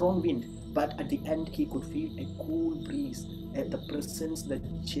earthquake, in strong wind, but at the end he could feel a cool breeze, the presence, the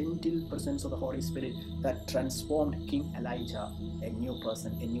gentle presence of the Holy Spirit that transformed King Elijah, a new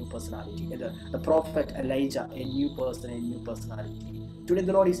person, a new personality. The prophet Elijah, a new person, a new personality. Today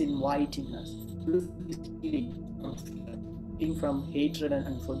the Lord is inviting us to healing from fear, healing from hatred and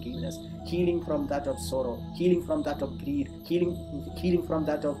unforgiveness, healing from that of sorrow, healing from that of greed, healing from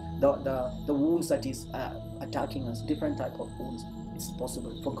that of the wounds that is attacking us, different type of wounds. It's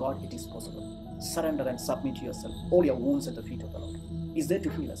possible. For God, it is possible. Surrender and submit yourself, all your wounds at the feet of the Lord. He's there to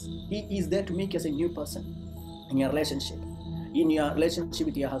heal us. He is there to make us a new person. In your relationship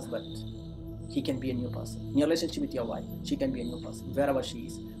with your husband, he can be a new person. In your relationship with your wife, she can be a new person, wherever she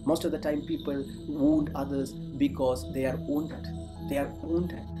is. Most of the time, people wound others because they are wounded. They are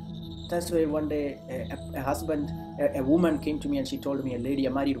wounded. That's why one day a woman came to me and she told me, a lady,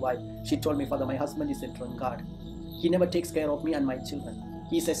 a married wife, she told me, Father, my husband is a drunkard. He never takes care of me and my children.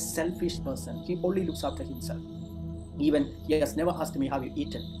 He's a selfish person. He only looks after himself. Even he has never asked me, have you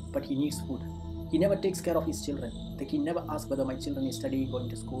eaten? But he needs food. He never takes care of his children. Like he never asks whether my children is studying, going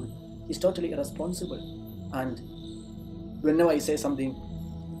to school. He's totally irresponsible. And whenever I say something,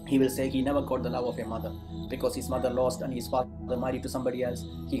 he will say he never got the love of a mother because his mother lost and his father married to somebody else.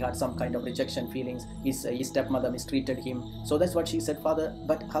 He had some kind of rejection feelings. His stepmother mistreated him. So that's what she said, Father,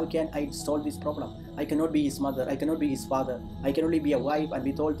 but how can I solve this problem? I cannot be his mother. I cannot be his father. I can only be a wife, and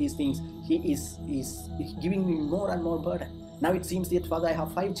with all these things, he is giving me more and more burden. Now it seems that, Father, I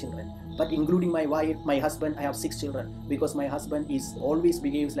have 5 children, but including my wife, my husband, I have 6 children because my husband is always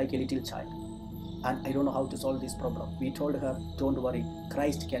behaves like a little child. And I don't know how to solve this problem. We told her, don't worry,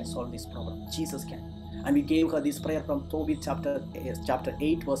 Christ can solve this problem. Jesus can. And we gave her this prayer from Tobit chapter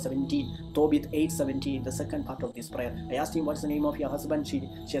 8 verse 17. Tobit 8:17, the second part of this prayer. I asked him, what's the name of your husband? She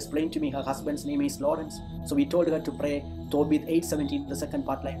explained to me her husband's name is Lawrence. So we told her to pray Tobit 8:17, the second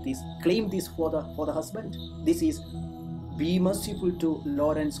part like this. Claim this for the husband. This is, be merciful to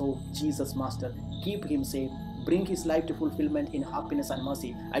Lawrence, oh Jesus Master. Keep him safe. Bring his life to fulfillment in happiness and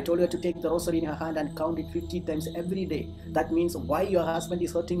mercy. I told her to take the rosary in her hand and count it 50 times every day. That means why your husband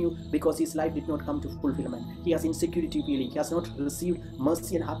is hurting you? Because his life did not come to fulfillment. He has insecurity feeling. He has not received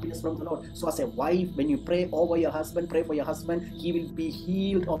mercy and happiness from the Lord. So as a wife, when you pray over your husband, pray for your husband, he will be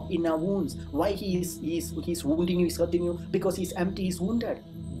healed of inner wounds. Why he's wounding you, he's hurting you? Because he's empty, he's wounded.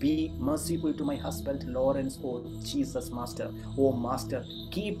 Be merciful to my husband Lawrence, oh Jesus Master. Oh Master,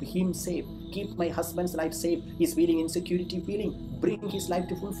 keep him safe. Keep my husband's life safe. He's feeling insecurity feeling. Bring his life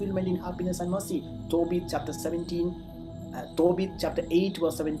to fulfillment in happiness and mercy. Tobit chapter 8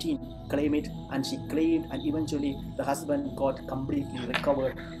 verse 17. Claim it. And she claimed, and eventually the husband got completely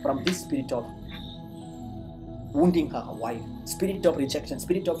recovered from this spirit of wounding her wife. Spirit of rejection.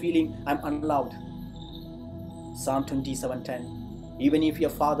 Spirit of feeling I'm unloved. Psalm 27:10. Even if your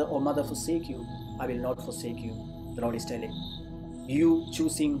father or mother forsake you, I will not forsake you. The Lord is telling. You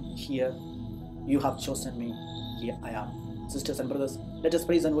choosing here, you have chosen me. Here I am. Sisters and brothers, let us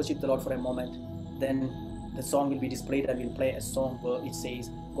praise and worship the Lord for a moment. Then the song will be displayed and we'll play a song where it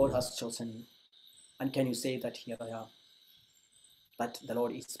says, God has chosen me. And can you say that here I am? That the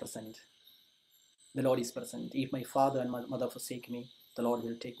Lord is present. The Lord is present. If my father and my mother forsake me, the Lord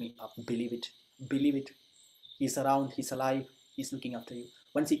will take me up. Believe it. Believe it. He's around. He's alive. He's looking after you.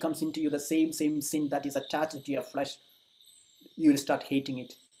 Once he comes into you, the same sin that is attached to your flesh, you will start hating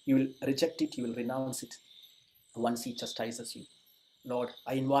it. You will reject it. You will renounce it. Once he chastises you, Lord,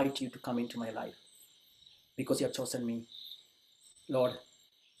 I invite you to come into my life because you have chosen me. Lord,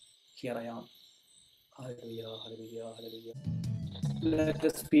 here I am. Hallelujah, hallelujah, hallelujah. Let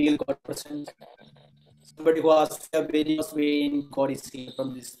us feel God's presence. Somebody who has a various vein, God is here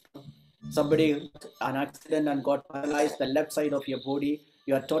from this. Somebody an accident and got paralyzed the left side of your body.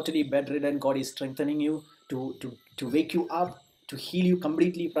 You are totally bedridden. God is strengthening you to wake you up, to heal you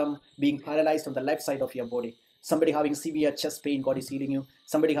completely from being paralyzed on the left side of your body. Somebody having severe chest pain, God is healing you.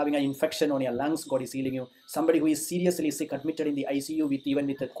 Somebody having an infection on your lungs, God is healing you. Somebody who is seriously sick, admitted in the ICU with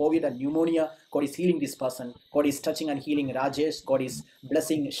the COVID and pneumonia, God is healing this person. God is touching and healing Rajesh. God is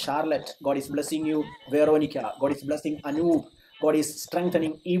blessing Charlotte. God is blessing you, Veronica. God is blessing Anoop. God is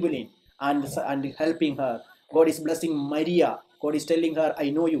strengthening Evelyn and helping her. God is blessing Maria. God is telling her, I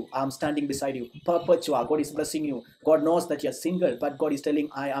know you. I'm standing beside you. Perpetua, God is blessing you. God knows that you're single, but God is telling,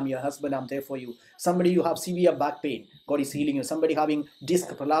 I am your husband. I'm there for you. Somebody, you have severe back pain. God is healing you. Somebody having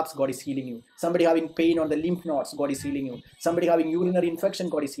disc prolapse, God is healing you. Somebody having pain on the lymph nodes, God is healing you. Somebody having urinary infection,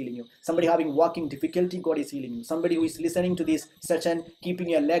 God is healing you. Somebody having walking difficulty, God is healing you. Somebody who is listening to this session, keeping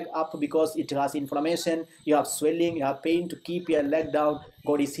your leg up because it has inflammation, you have swelling, you have pain to keep your leg down,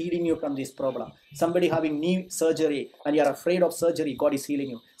 God is healing you from this problem. Somebody having knee surgery and you are afraid of surgery, God is healing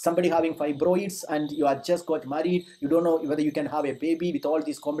you. Somebody having fibroids and you are just got married, you don't know whether you can have a baby with all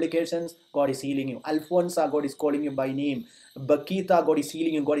these complications, God is healing you. Alfonso, God is calling you by name. Bakita, God is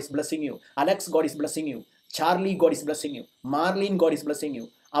healing you, God is blessing you. Alex, God is blessing you. Charlie, God is blessing you. Marlene, God is blessing you.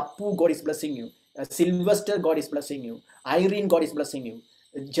 Appu, God is blessing you. Sylvester, God is blessing you. Irene, God is blessing you.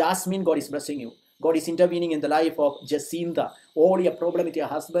 Jasmine, God is blessing you. God is intervening in the life of Jacinta. All your problem with your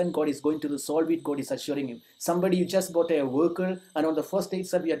husband, God is going to resolve it. God is assuring you. Somebody, you just bought a vehicle, and on the first day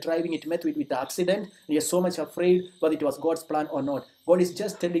itself, you are driving it, met with the accident, and you're so much afraid whether it was God's plan or not. God is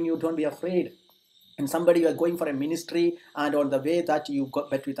just telling you, don't be afraid. And somebody, you are going for a ministry, and on the way that you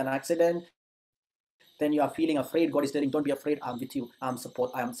got met with an accident, then you are feeling afraid. God is telling, don't be afraid, I'm with you, I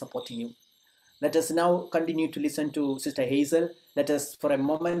am supporting you. Let us now continue to listen to Sister Hazel. Let us for a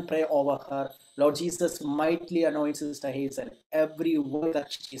moment pray over her. Lord Jesus, mightily anoint Sister Hazel. Every word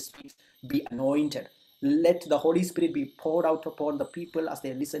that she speaks be anointed. Let the Holy Spirit be poured out upon the people as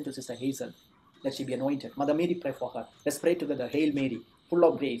they listen to Sister Hazel. Let she be anointed. Mother Mary, pray for her. Let's pray together. Hail Mary, full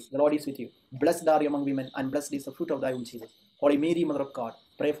of grace. The Lord is with you. Blessed are you among women, and blessed is the fruit of thy womb, Jesus. Holy Mary, Mother of God,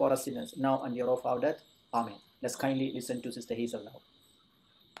 pray for us sinners, now and the hour of our death. Amen. Let's kindly listen to Sister Hazel now.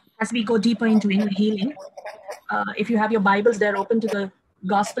 As we go deeper into inner healing, if you have your Bibles there, open to the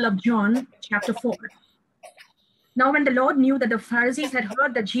Gospel of John, chapter 4. Now, when the Lord knew that the Pharisees had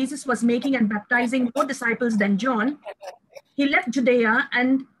heard that Jesus was making and baptizing more disciples than John, he left Judea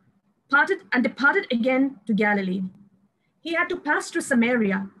and departed again to Galilee. He had to pass through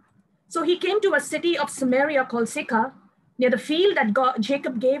Samaria. So he came to a city of Samaria called Sychar, near the field that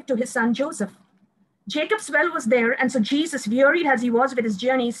Jacob gave to his son Joseph. Jacob's well was there, and so Jesus, wearied as he was with his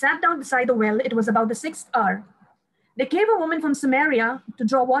journey, sat down beside the well. It was about the 6th hour. There came a woman from Samaria to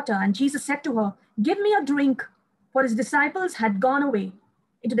draw water, and Jesus said to her, "Give me a drink," for his disciples had gone away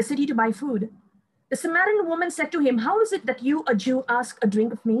into the city to buy food. The Samaritan woman said to him, "How is it that you, a Jew, ask a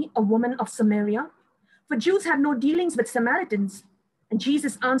drink of me, a woman of Samaria? For Jews have no dealings with Samaritans." And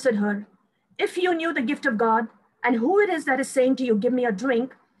Jesus answered her, "If you knew the gift of God and who it is that is saying to you, 'Give me a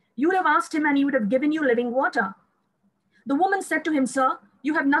drink,' you would have asked him and he would have given you living water." The woman said to him, "Sir,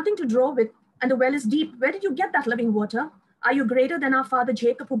 you have nothing to draw with, and the well is deep. Where did you get that living water? Are you greater than our father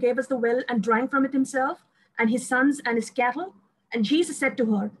Jacob, who gave us the well and drank from it himself, and his sons and his cattle?" And Jesus said to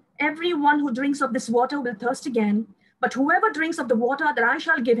her, "Everyone who drinks of this water will thirst again, but whoever drinks of the water that I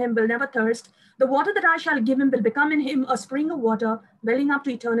shall give him will never thirst. The water that I shall give him will become in him a spring of water welling up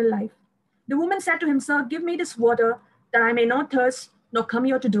to eternal life." The woman said to him, "Sir, give me this water that I may not thirst, nor come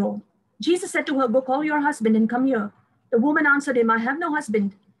here to draw." Jesus said to her, "Go call your husband and come here." The woman answered him, "I have no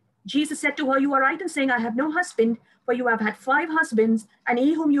husband." Jesus said to her, "You are right in saying, 'I have no husband,' for you have had 5 husbands, and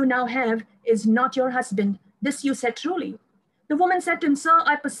he whom you now have is not your husband. This you said truly." The woman said to him, "Sir,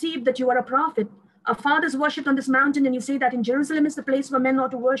 I perceive that you are a prophet. Our fathers worshipped on this mountain, and you say that in Jerusalem is the place where men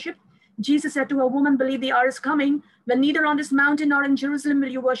ought to worship." Jesus said to her, "Woman, believe the hour is coming when neither on this mountain nor in Jerusalem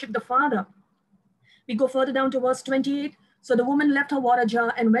will you worship the Father." We go further down to verse 28. So the woman left her water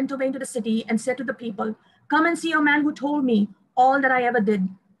jar and went away into the city and said to the people, "Come and see a man who told me all that I ever did.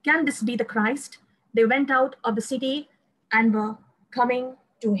 Can this be the Christ?" They went out of the city and were coming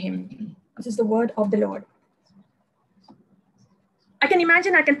to him. This is the word of the Lord. I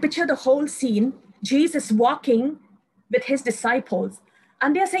can picture the whole scene. Jesus walking with his disciples,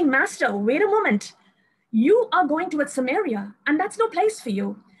 and they're saying, "Master, wait a moment. You are going towards Samaria, and that's no place for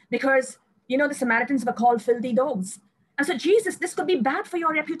you, because the Samaritans were called filthy dogs." And so, "Jesus, this could be bad for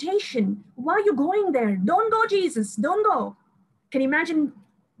your reputation. Why are you going there? Don't go, Jesus, don't go." Can you imagine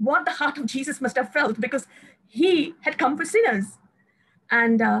what the heart of Jesus must have felt, because he had come for sinners?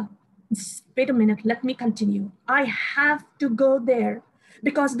 And wait a minute, let me continue. I have to go there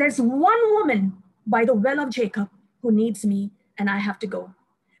because there's one woman by the well of Jacob who needs me, and I have to go.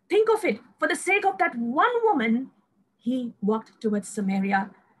 Think of it. For the sake of that one woman, he walked towards Samaria,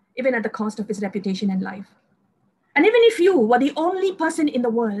 even at the cost of his reputation and life. And even if you were the only person in the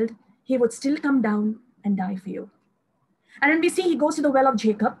world, he would still come down and die for you. And then we see he goes to the well of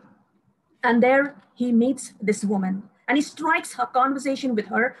Jacob, and there he meets this woman, and he strikes her conversation with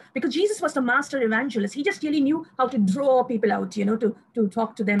her, because Jesus was the master evangelist. He just really knew how to draw people out, to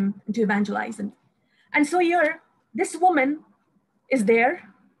talk to them and to evangelize them. And so here, this woman is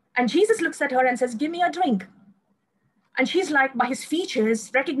there, and Jesus looks at her and says, "Give me a drink." And she's like, by his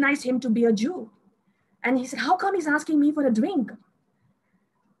features, recognized him to be a Jew. And he said, how come he's asking me for a drink?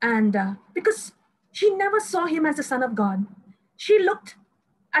 And because she never saw him as the Son of God. She looked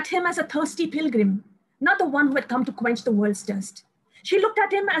at him as a thirsty pilgrim, not the one who had come to quench the world's thirst. She looked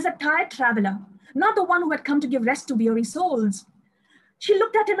at him as a tired traveler, not the one who had come to give rest to weary souls. She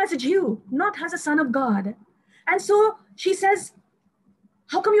looked at him as a Jew, not as a Son of God. And so she says,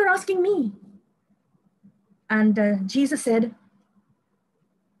 how come you're asking me? And Jesus said,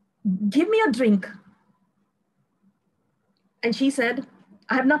 give me a drink. And she said,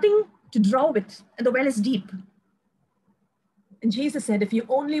 I have nothing to draw with, and the well is deep. And Jesus said, if you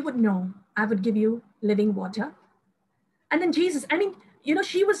only would know, I would give you living water. And then Jesus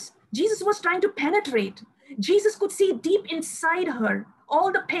was trying to penetrate. Jesus could see deep inside her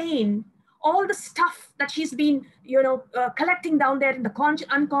all the pain, all the stuff that she's been, collecting down there in the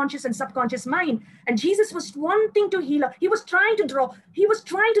unconscious and subconscious mind. And Jesus was wanting to heal her. He was trying to draw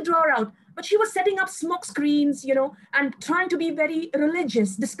her out. But she was setting up smoke screens, and trying to be very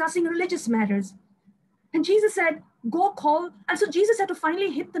religious, discussing religious matters. And Jesus said, go call. And so Jesus had to finally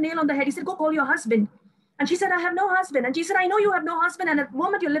hit the nail on the head. He said, go call your husband. And she said, I have no husband. And she said, I know you have no husband. And at the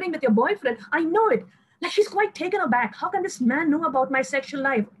moment you're living with your boyfriend, I know it. Like, she's quite taken aback. How can this man know about my sexual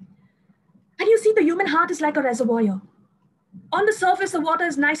life? And you see, the human heart is like a reservoir. On the surface, the water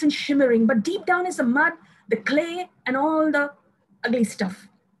is nice and shimmering, but deep down is the mud, the clay, and all the ugly stuff.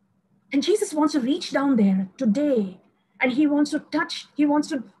 And Jesus wants to reach down there today, and he wants to touch, he wants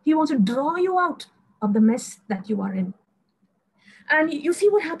to draw you out of the mess that you are in. And you see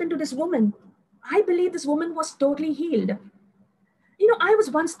what happened to this woman. I believe this woman was totally healed. I was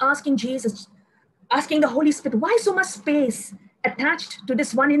once asking the Holy Spirit, why so much space attached to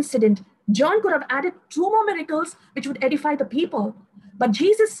this one incident? John could have added 2 more miracles which would edify the people. But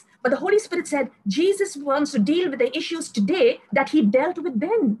the Holy Spirit said, Jesus wants to deal with the issues today that he dealt with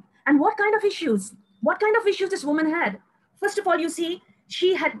then. And what kind of issues? What kind of issues this woman had? First of all, you see,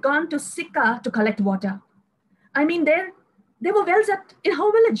 she had gone to Sikka to collect water. I mean, there were wells in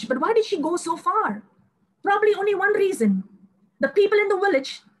her village, but why did she go so far? Probably only one reason. The people in the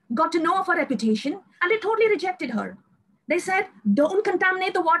village got to know of her reputation, and they totally rejected her. They said, don't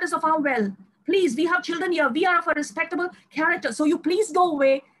contaminate the waters of our well. Please, we have children here. We are of a respectable character. So you please go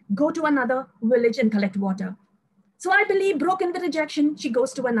away, go to another village and collect water. So I believe, broken with rejection, she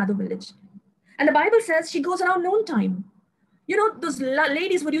goes to another village. And the Bible says she goes around noontime. Those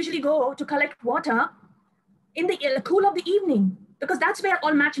ladies would usually go to collect water in the cool of the evening, because that's where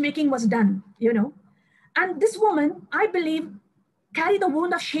all matchmaking was done, And this woman, I believe, carried the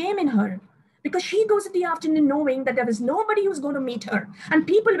wound of shame in her, because she goes in the afternoon knowing that there is nobody who's going to meet her. And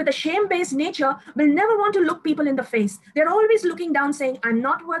people with a shame-based nature will never want to look people in the face. They're always looking down saying, I'm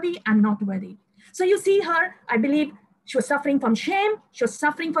not worthy, I'm not worthy. So you see her, I believe she was suffering from shame, she was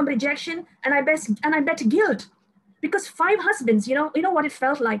suffering from rejection, and I bet guilt. Because 5 husbands, you know what it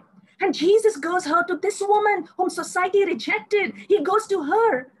felt like. And Jesus goes her to this woman whom society rejected. He goes to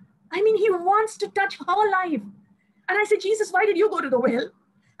her. I mean, he wants to touch her life. And I said, Jesus, why did you go to the well?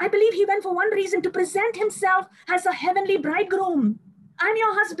 I believe he went for one reason, to present himself as a heavenly bridegroom. I'm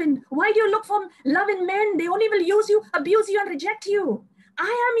your husband. Why do you look for love in men? They only will use you, abuse you, and reject you.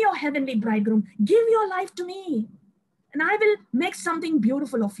 I am your heavenly bridegroom. Give your life to me, and I will make something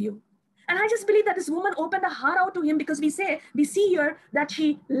beautiful of you. And I just believe that this woman opened her heart out to him, because we see here that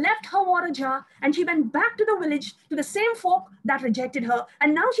she left her water jar and she went back to the village, to the same folk that rejected her.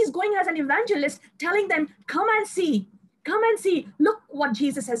 And now she's going as an evangelist, telling them, come and see, look what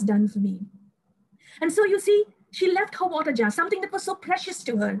Jesus has done for me. And so you see, she left her water jar, something that was so precious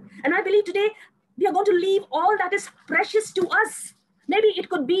to her. And I believe today we are going to leave all that is precious to us. Maybe it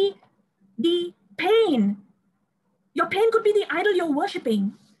could be the pain. Your pain could be the idol you're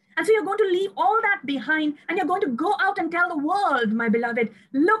worshiping. And so you're going to leave all that behind, and you're going to go out and tell the world, my beloved,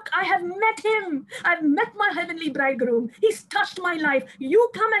 look, I have met him. I've met my heavenly bridegroom. He's touched my life. You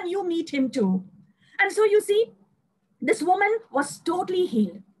come and you meet him too. And so you see, this woman was totally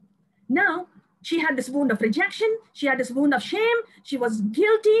healed. Now, she had this wound of rejection. She had this wound of shame. She was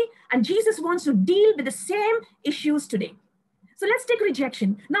guilty. And Jesus wants to deal with the same issues today. So let's take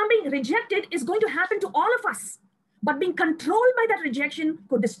rejection. Now, being rejected is going to happen to all of us. But being controlled by that rejection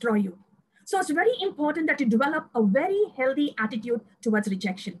could destroy you. So it's very important that you develop a very healthy attitude towards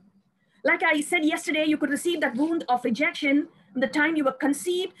rejection. Like I said yesterday, you could receive that wound of rejection from the time you were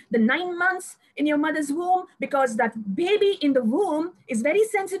conceived, the 9 months in your mother's womb, because that baby in the womb is very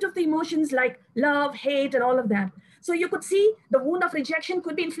sensitive to emotions like love, hate, and all of that. So you could see the wound of rejection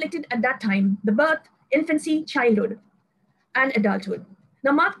could be inflicted at that time, the birth, infancy, childhood, and adulthood.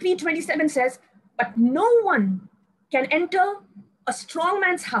 Now, Mark 3:27 says, but no one can enter a strong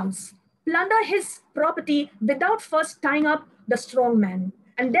man's house plunder his property without first tying up the strong man.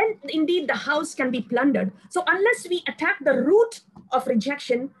 And then indeed the house can be plundered. So unless we attack the root of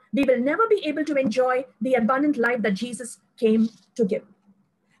rejection, we will never be able to enjoy the abundant life that Jesus came to give.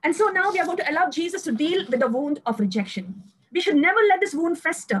 And so now we are going to allow Jesus to deal with the wound of rejection. We should never let this wound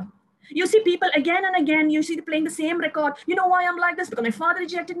fester. You see people again and again, you see playing the same record. You know why I'm like this? Because my father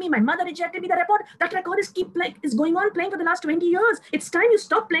rejected me, my mother rejected me. That record is going on playing for the last 20 years. It's time you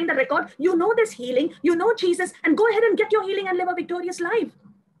stop playing the record. You know there's healing, you know Jesus, and go ahead and get your healing and live a victorious life.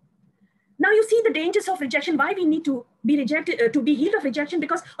 Now you see the dangers of rejection, why we need to be rejected, to be healed of rejection,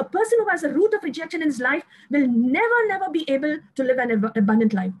 because a person who has a root of rejection in his life will never be able to live an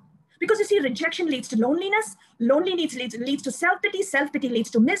abundant life. Because you see, rejection leads to loneliness, loneliness leads to self-pity, self-pity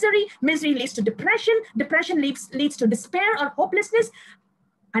leads to misery, misery leads to depression, depression leads to despair or hopelessness,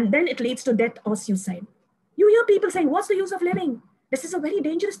 and then it leads to death or suicide. You hear people saying, what's the use of living? This is a very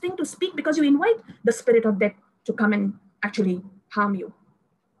dangerous thing to speak because you invite the spirit of death to come and actually harm you.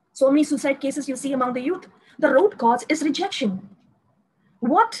 So many suicide cases you see among the youth. The root cause is rejection.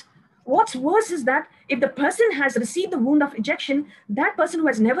 What's worse is that if the person has received the wound of rejection, that person who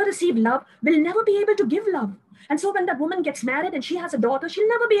has never received love will never be able to give love. And so when that woman gets married and she has a daughter, she'll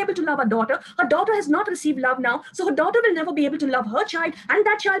never be able to love her daughter. Her daughter has not received love now. So her daughter will never be able to love her child, and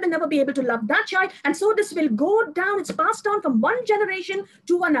that child will never be able to love that child. And so this will go down. It's passed on from one generation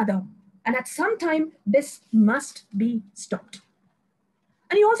to another. And at some time, this must be stopped.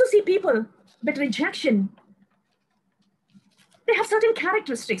 And you also see people with rejection. They have certain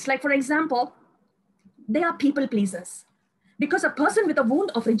characteristics. Like, for example, they are people pleasers. Because a person with a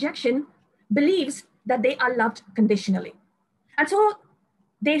wound of rejection believes that they are loved conditionally. And so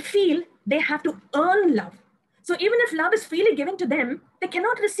they feel they have to earn love. So even if love is freely given to them, they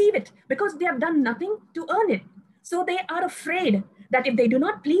cannot receive it because they have done nothing to earn it. So they are afraid that if they do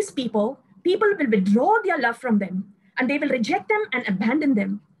not please people, people will withdraw their love from them and they will reject them and abandon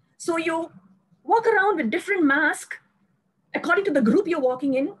them. So you walk around with different masks according to the group you're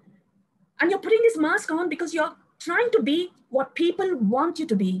walking in, and you're putting this mask on because you're trying to be what people want you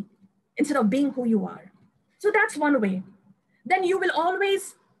to be instead of being who you are. So that's one way. Then you will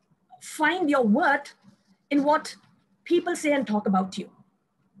always find your worth in what people say and talk about you.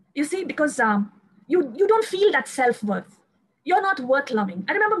 You see, because you don't feel that self-worth. You're not worth loving.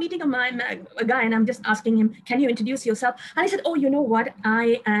 I remember meeting a guy and I'm just asking him, can you introduce yourself? And he said, oh, you know what?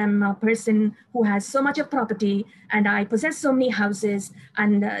 I am a person who has so much of property and I possess so many houses.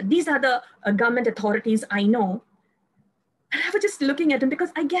 And these are the government authorities I know. And I was just looking at him because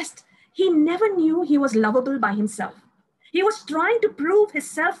I guessed he never knew he was lovable by himself. He was trying to prove his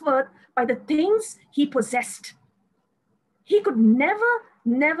self-worth by the things he possessed. He could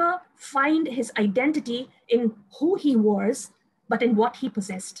never find his identity in who he was, but in what he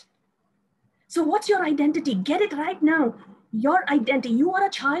possessed. So what's your identity? Get it right now. Your identity, you are a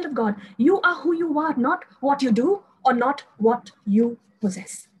child of God. You are who you are, not what you do or not what you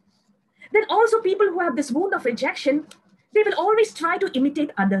possess. Then also people who have this wound of rejection, they will always try to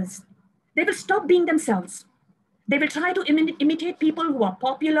imitate others. They will stop being themselves. They will try to imitate people who are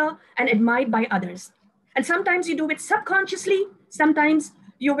popular and admired by others. And sometimes you do it subconsciously. Sometimes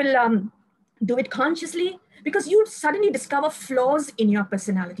you will do it consciously because you suddenly discover flaws in your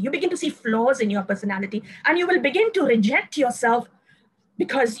personality. You begin to see flaws in your personality and you will begin to reject yourself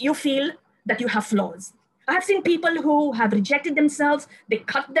because you feel that you have flaws. I have seen people who have rejected themselves. They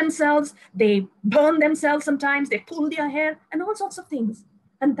cut themselves. They burn themselves sometimes. They pull their hair and all sorts of things.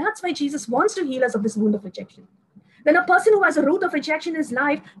 And that's why Jesus wants to heal us of this wound of rejection. Then a person who has a root of rejection in his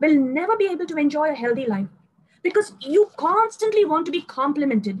life will never be able to enjoy a healthy life because you constantly want to be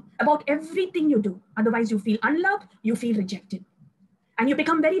complimented about everything you do. Otherwise, you feel unloved, you feel rejected. And you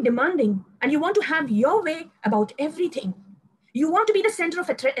become very demanding and you want to have your way about everything. You want to be the center of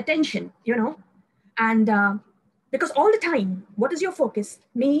attention, you know. And because all the time, what is your focus?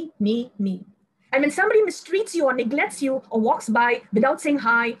 Me, me, me. And when somebody mistreats you or neglects you or walks by without saying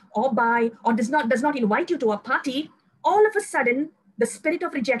hi or bye or does not invite you to a party, all of a sudden, the spirit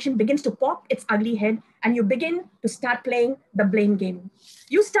of rejection begins to pop its ugly head and you begin to start playing the blame game.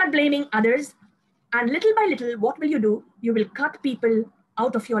 You start blaming others and little by little, what will you do? You will cut people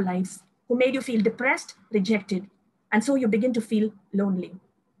out of your lives who made you feel depressed, rejected. And so you begin to feel lonely.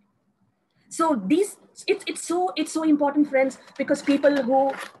 So it's so important, friends, because people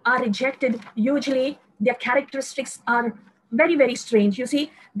who are rejected, usually their characteristics are very, very strange. You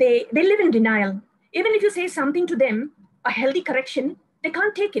see, they live in denial. Even if you say something to them, a healthy correction, they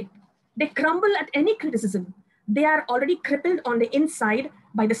can't take it. They crumble at any criticism. They are already crippled on the inside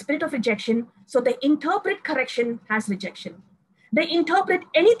by the spirit of rejection. So they interpret correction as rejection. They interpret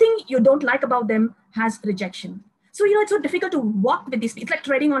anything you don't like about them as rejection. So, it's so difficult to walk with these. It's like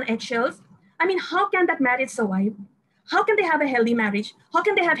treading on eggshells. I mean, how can that marriage survive? How can they have a healthy marriage? How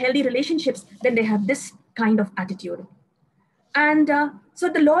can they have healthy relationships when they have this kind of attitude? And so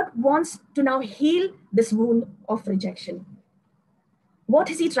the Lord wants to now heal this wound of rejection. What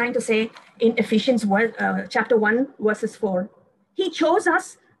is he trying to say in Ephesians 1, chapter 1, verses 4? He chose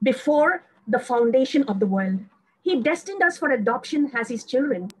us before the foundation of the world. He destined us for adoption as his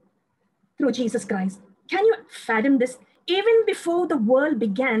children through Jesus Christ. Can you fathom this? Even before the world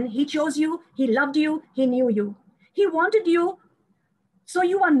began, he chose you, he loved you, he knew you. He wanted you, so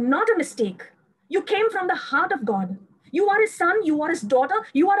you are not a mistake. You came from the heart of God. You are his son, you are his daughter,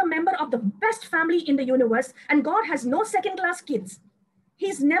 you are a member of the best family in the universe, and God has no second-class kids.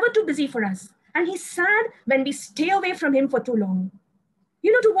 He's never too busy for us. And he's sad when we stay away from him for too long.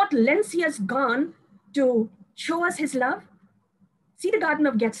 To what lengths he has gone to show us his love? See the Garden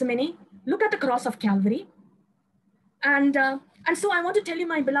of Gethsemane. Look at the cross of Calvary. And so I want to tell you,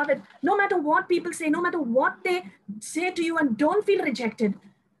 my beloved, no matter what people say, no matter what they say to you, and don't feel rejected.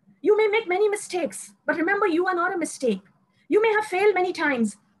 You may make many mistakes, but remember, you are not a mistake. You may have failed many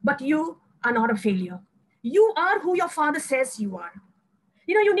times, but you are not a failure. You are who your Father says you are.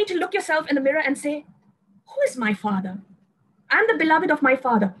 You need to look yourself in the mirror and say, who is my Father? I'm the beloved of my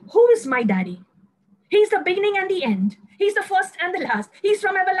Father. Who is my daddy? He's the beginning and the end. He's the first and the last. He's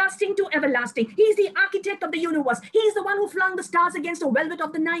from everlasting to everlasting. He's the architect of the universe. He's the one who flung the stars against the velvet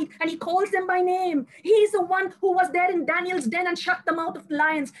of the night, and he calls them by name. He's the one who was there in Daniel's den and shut the mouth of the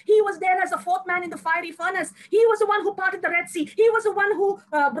lions. He was there as a fourth man in the fiery furnace. He was the one who parted the Red Sea. He was the one who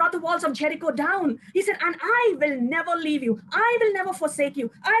brought the walls of Jericho down. He said, and I will never leave you. I will never forsake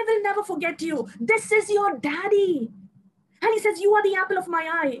you. I will never forget you. This is your daddy. And he says, you are the apple of my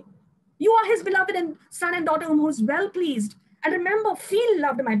eye. You are his beloved and son and daughter who is well pleased. And remember, feel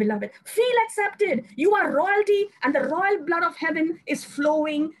loved, my beloved. Feel accepted. You are royalty, and the royal blood of heaven is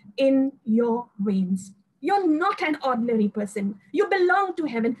flowing in your veins. You're not an ordinary person. You belong to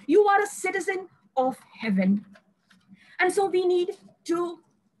heaven. You are a citizen of heaven. And so we need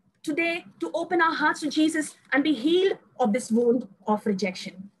today to open our hearts to Jesus and be healed of this wound of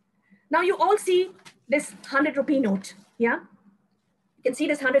rejection. Now you all see this 100 rupee note, yeah? You can see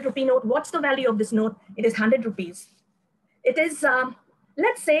this 100 rupee note. What's the value of this note? It is 100 rupees. It is,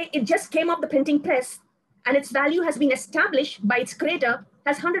 let's say it just came off the printing press and its value has been established by its creator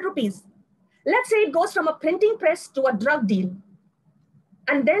as 100 rupees. Let's say it goes from a printing press to a drug deal.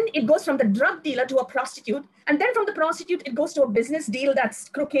 And then it goes from the drug dealer to a prostitute. And then from the prostitute, it goes to a business deal that's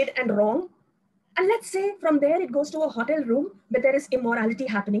crooked and wrong. And let's say from there, it goes to a hotel room where there is immorality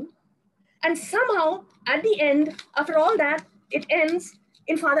happening. And somehow, at the end, after all that, it ends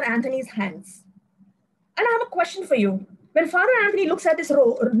in Father Antony's hands. And I have a question for you. When Father Antony looks at this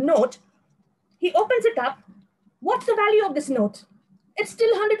note, he opens it up. What's the value of this note? It's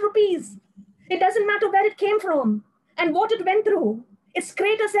still 100 rupees. It doesn't matter where it came from and what it went through. Its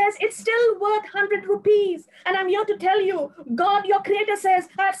creator says it's still worth 100 rupees. And I'm here to tell you, God, your creator says,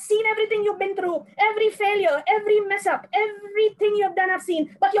 I've seen everything you've been through, every failure, every mess up, everything you've done, I've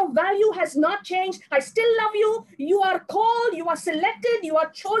seen, but your value has not changed. I still love you. You are called, you are selected, you are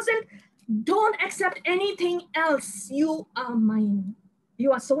chosen. Don't accept anything else. You are mine.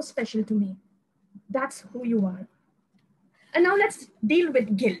 You are so special to me. That's who you are. And now let's deal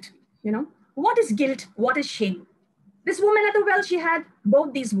with guilt. What is guilt? What is shame? This woman at the well, she had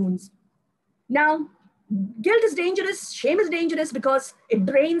both these wounds. Now, guilt is dangerous, shame is dangerous because it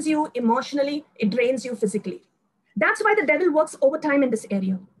drains you emotionally, it drains you physically. That's why the devil works overtime in this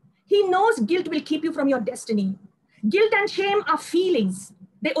area. He knows guilt will keep you from your destiny. Guilt and shame are feelings.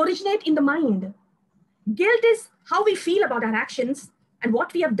 They originate in the mind. Guilt is how we feel about our actions and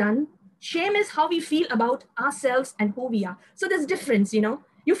what we have done. Shame is how we feel about ourselves and who we are. So there's difference,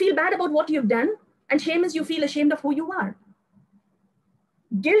 You feel bad about what you've done, and shame is you feel ashamed of who you are.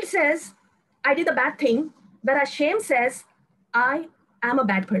 Guilt says, I did a bad thing, whereas shame says, I am a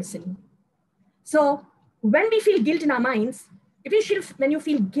bad person. So when we feel guilt in our minds, when you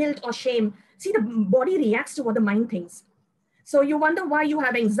feel guilt or shame, see, the body reacts to what the mind thinks. So you wonder why you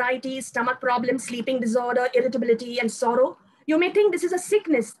have anxiety, stomach problems, sleeping disorder, irritability, and sorrow. You may think this is a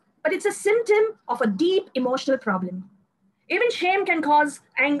sickness, but it's a symptom of a deep emotional problem. Even shame can cause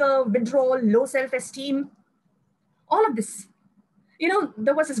anger, withdrawal, low self-esteem, all of this.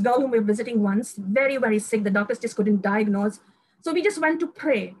 There was this girl whom we were visiting once, very, very sick. The doctors just couldn't diagnose. So we just went to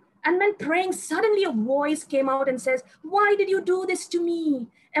pray. And when praying, suddenly a voice came out and says, why did you do this to me?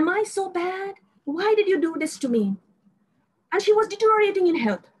 Am I so bad? Why did you do this to me? And she was deteriorating in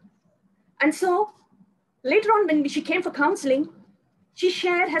health. And so later on, when she came for counseling, She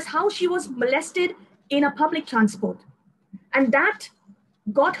shared as how she was molested in a public transport. And that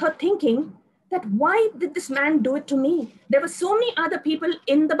got her thinking that why did this man do it to me? There were so many other people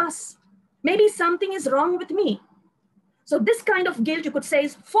in the bus. Maybe something is wrong with me. So this kind of guilt, you could say,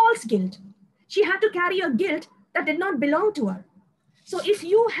 is false guilt. She had to carry a guilt that did not belong to her. So if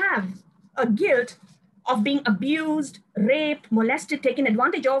you have a guilt of being abused, raped, molested, taken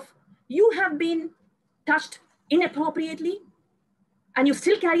advantage of, you have been touched inappropriately, and you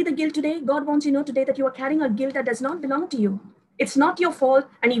still carry the guilt today, God wants you to know today that you are carrying a guilt that does not belong to you. It's not your fault,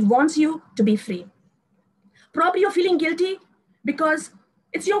 and He wants you to be free. Probably you're feeling guilty because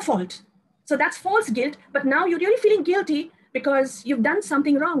it's your fault. So that's false guilt, but now you're really feeling guilty because you've done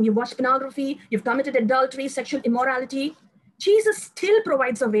something wrong. You've watched pornography, you've committed adultery, sexual immorality. Jesus still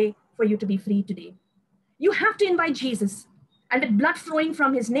provides a way for you to be free today. You have to invite Jesus, and with blood flowing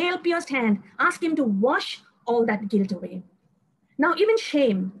from His nail-pierced hand, ask Him to wash all that guilt away. Now, even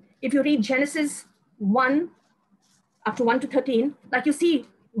shame, if you read Genesis 1, up to 1 to 13, like you see,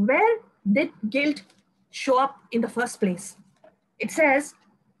 where did guilt show up in the first place? It says,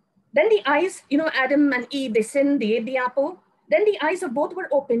 then the eyes, Adam and Eve, they sinned, they ate the apple. Then the eyes of both were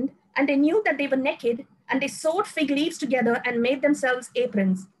opened, and they knew that they were naked, and they sewed fig leaves together and made themselves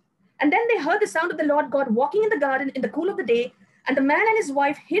aprons. And then they heard the sound of the Lord God walking in the garden in the cool of the day, and the man and his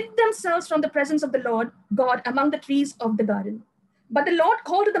wife hid themselves from the presence of the Lord God among the trees of the garden. But the Lord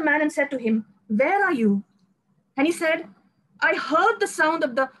called to the man and said to him, where are you? And he said, I heard the sound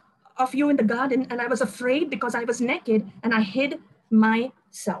of you in the garden, and I was afraid because I was naked, and I hid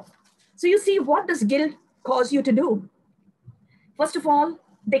myself. So you see, what does guilt cause you to do? First of all,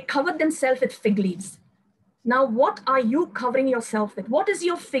 they covered themselves with fig leaves. Now, what are you covering yourself with? What is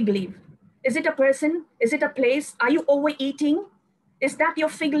your fig leaf? Is it a person? Is it a place? Are you overeating? Is that your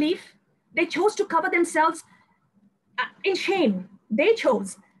fig leaf? They chose to cover themselves in shame. They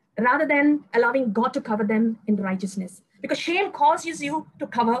chose rather than allowing God to cover them in righteousness. Because shame causes you to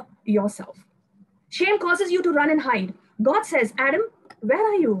cover yourself. Shame causes you to run and hide. God says, Adam, where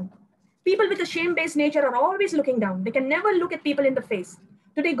are you? People with a shame-based nature are always looking down. They can never look at people in the face.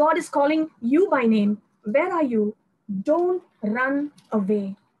 Today, God is calling you by name. Where are you? Don't run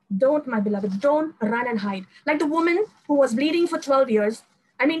away. Don't, my beloved, don't run and hide. Like the woman who was bleeding for 12 years.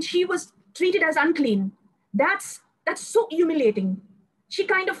 She was treated as unclean. That's so humiliating. She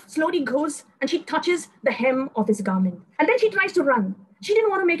kind of slowly goes and she touches the hem of his garment. And then she tries to run. She didn't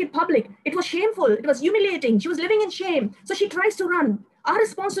want to make it public. It was shameful. It was humiliating. She was living in shame. So she tries to run. Our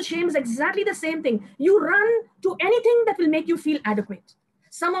response to shame is exactly the same thing. You run to anything that will make you feel adequate.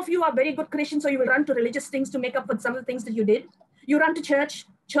 Some of you are very good Christians, so you will run to religious things to make up for some of the things that you did. You run to church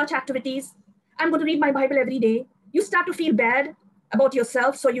activities. I'm going to read my Bible every day. You start to feel bad about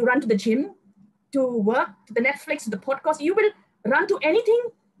yourself, so you run to the gym, to work, to the Netflix, to the podcast. You will run to anything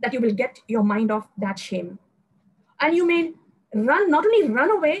that you will get your mind off that shame. And you may not only run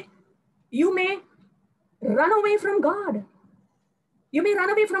away, you may run away from God. You may run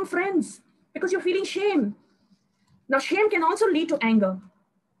away from friends because you're feeling shame. Now, shame can also lead to anger.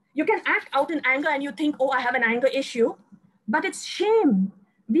 You can act out in anger and you think, oh, I have an anger issue, but it's shame.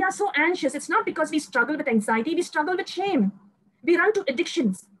 We are so anxious. It's not because we struggle with anxiety, we struggle with shame. We run to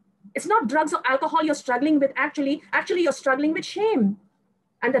addictions. It's not drugs or alcohol you're struggling with, actually you're struggling with shame.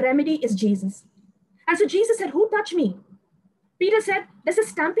 And the remedy is Jesus. And so Jesus said, who touched me? Peter said, there's a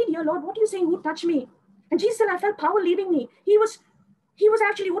stampede here, Lord. What are you saying? Who touched me? And Jesus said, I felt power leaving me. He was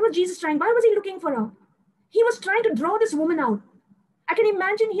actually, what was Jesus trying? Why was he looking for her? He was trying to draw this woman out. I can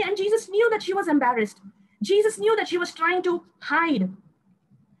imagine and Jesus knew that she was embarrassed. Jesus knew that she was trying to hide.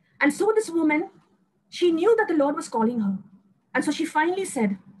 And so this woman, she knew that the Lord was calling her. And so she finally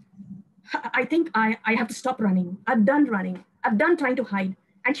said, I think I have to stop running. I've done running. I've done trying to hide.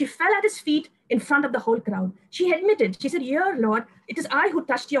 And she fell at his feet in front of the whole crowd. She admitted, she said, here, Lord, it is I who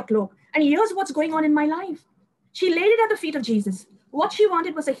touched your cloak. And here's what's going on in my life. She laid it at the feet of Jesus. What she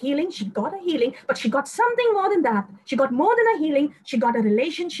wanted was a healing. She got a healing, but she got something more than that. She got more than a healing. She got a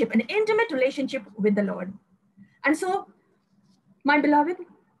relationship, an intimate relationship with the Lord. And so, my beloved,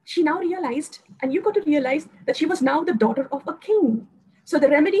 she now realized, and you got to realize that she was now the daughter of a king. So the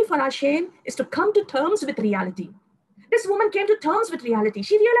remedy for our shame is to come to terms with reality. This woman came to terms with reality.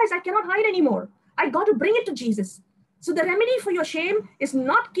 She realized, I cannot hide anymore. I got to bring it to Jesus. So the remedy for your shame is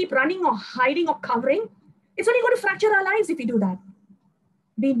not keep running or hiding or covering. It's only going to fracture our lives if we do that.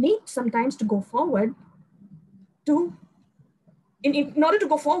 We need sometimes to go forward in order to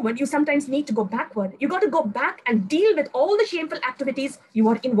go forward, you sometimes need to go backward. You got to go back and deal with all the shameful activities you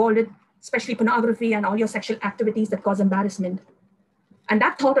are involved in, especially pornography and all your sexual activities that cause embarrassment. And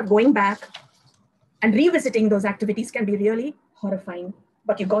that thought of going back and revisiting those activities can be really horrifying,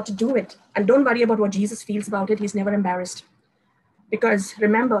 but you got to do it. And don't worry about what Jesus feels about it. He's never embarrassed. Because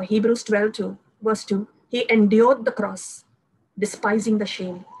remember, Hebrews 12, verse 2, he endured the cross, despising the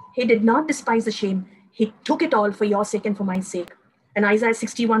shame. He did not despise the shame. He took it all for your sake and for my sake. And Isaiah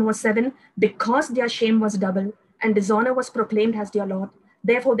 61, verse 7, because their shame was double and dishonor was proclaimed as their lot,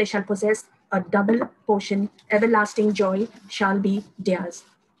 therefore they shall possess a double portion, everlasting joy shall be theirs.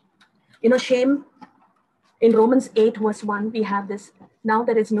 Shame, in Romans 8, verse 1, we have this. Now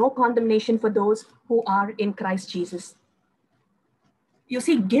there is no condemnation for those who are in Christ Jesus. You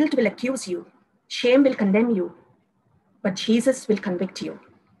see, guilt will accuse you. Shame will condemn you. But Jesus will convict you.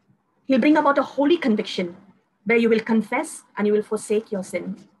 He'll bring about a holy conviction where you will confess and you will forsake your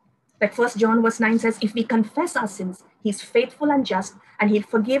sin. Like 1 John verse 9 says, if we confess our sins, he's faithful and just, and he'll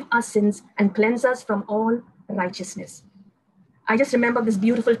forgive our sins and cleanse us from all righteousness. I just remember this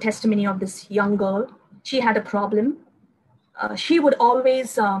beautiful testimony of this young girl. She had a problem. She would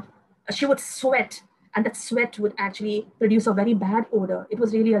always, she would sweat, and that sweat would actually produce a very bad odor. It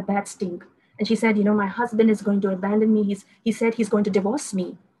was really a bad stink. And she said, my husband is going to abandon me. He said he's going to divorce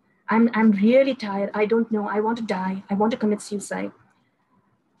me. I'm really tired. I don't know. I want to die. I want to commit suicide.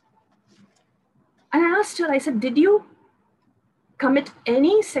 And I asked her, I said, did you commit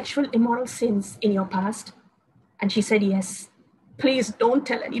any sexual immoral sins in your past? And she said, yes. Please don't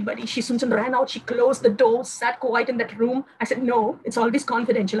tell anybody. She soon ran out. She closed the door, sat quiet in that room. I said, no, it's always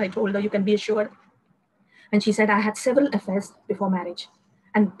confidential. I told her, you can be assured. And she said, I had several affairs before marriage.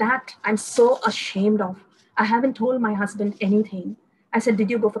 And that I'm so ashamed of. I haven't told my husband anything. I said, did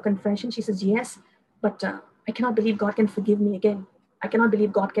you go for confession? She says, yes, but I cannot believe God can forgive me again. I cannot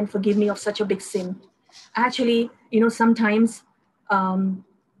believe God can forgive me of such a big sin. Actually, sometimes,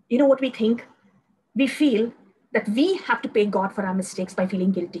 what we think? We feel that we have to pay God for our mistakes by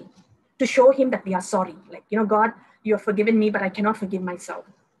feeling guilty, to show him that we are sorry. Like, God, you have forgiven me, but I cannot forgive myself.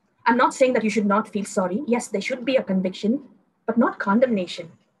 I'm not saying that you should not feel sorry. Yes, there should be a conviction, but not condemnation.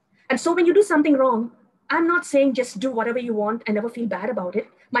 And so when you do something wrong, I'm not saying just do whatever you want and never feel bad about it.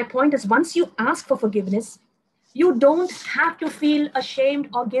 My point is, once you ask for forgiveness, you don't have to feel ashamed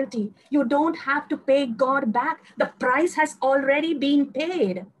or guilty. You don't have to pay God back. The price has already been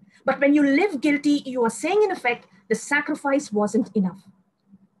paid. But when you live guilty, you are saying, in effect, the sacrifice wasn't enough.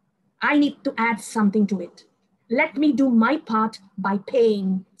 I need to add something to it. Let me do my part by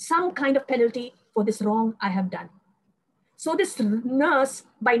paying some kind of penalty for this wrong I have done. So this nurse,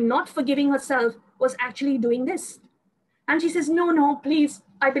 by not forgiving herself, was actually doing this. And she says, no, please,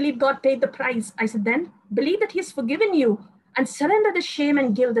 I believe God paid the price. I said, then believe that he's forgiven you and surrender the shame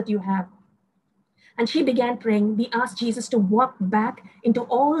and guilt that you have. And she began praying. We asked Jesus to walk back into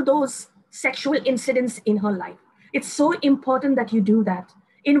all those sexual incidents in her life. It's so important that you do that.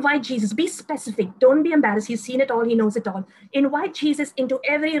 Invite Jesus. Be specific. Don't be embarrassed. He's seen it all. He knows it all. Invite Jesus into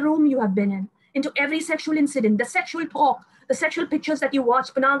every room you have been in, into every sexual incident, the sexual talk, the sexual pictures that you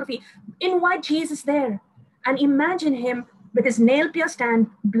watch, pornography. Invite Jesus there and imagine him with his nail-pierced hand,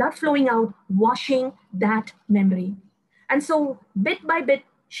 blood flowing out, washing that memory. And so bit by bit,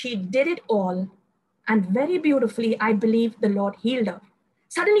 she did it all. And very beautifully, I believe the Lord healed her.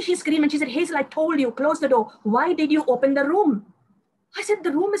 Suddenly she screamed and she said, Hazel, I told you, close the door. Why did you open the room? I said,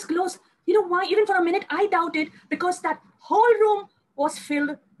 the room is closed. You know why? Even for a minute, I doubted, because that whole room was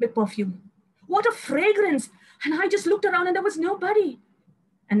filled with perfume. What a fragrance. And I just looked around and there was nobody.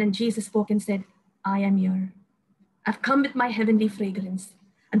 And then Jesus spoke and said, I am here. I've come with my heavenly fragrance.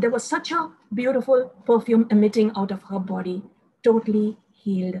 And there was such a beautiful perfume emitting out of her body, totally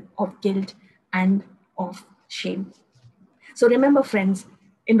healed of guilt and of shame. So remember, friends,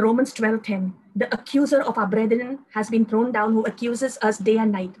 in Romans 12:10, the accuser of our brethren has been thrown down, who accuses us day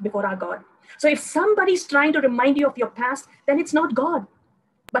and night before our God. So if somebody's trying to remind you of your past, then it's not God,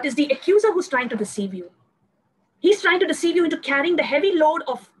 but it's the accuser who's trying to deceive you. He's trying to deceive you into carrying the heavy load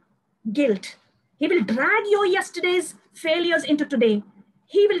of guilt. He will drag your yesterday's failures into today.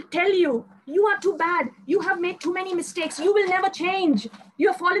 He will tell you, you are too bad. You have made too many mistakes. You will never change. You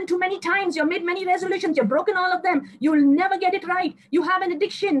have fallen too many times. You've made many resolutions. You've broken all of them. You will never get it right. You have an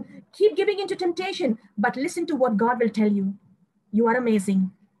addiction. Keep giving into temptation. But listen to what God will tell you. You are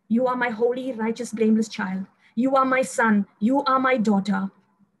amazing. You are my holy, righteous, blameless child. You are my son. You are my daughter.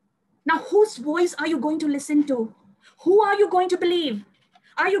 Now, whose voice are you going to listen to? Who are you going to believe?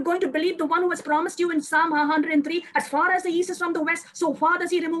 Are you going to believe the one who has promised you in Psalm 103, as far as the east is from the west, so far does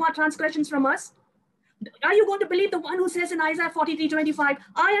he remove our transgressions from us? Are you going to believe the one who says in Isaiah 43:25,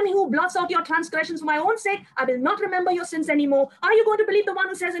 I am he who blots out your transgressions for my own sake. I will not remember your sins anymore. Are you going to believe the one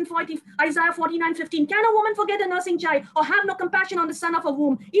who says in Isaiah 49:15, can a woman forget a nursing child or have no compassion on the son of a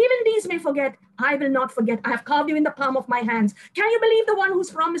womb? Even these may forget. I will not forget. I have carved you in the palm of my hands. Can you believe the one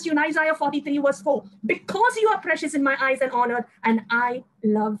who's promised you in Isaiah 43:4, because you are precious in my eyes and honored, and I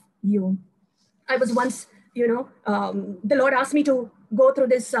love you. I was once, the Lord asked me to go through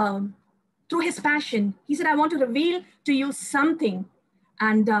this, through his passion. He said, I want to reveal to you something.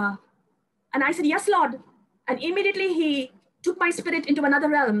 And I said, yes, Lord. And immediately he took my spirit into another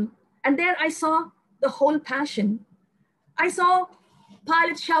realm. And there I saw the whole passion. I saw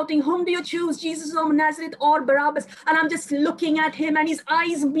Pilate shouting, whom do you choose, Jesus of Nazareth or Barabbas? And I'm just looking at him and his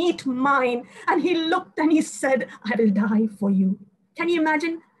eyes meet mine. And he looked and he said, I will die for you. Can you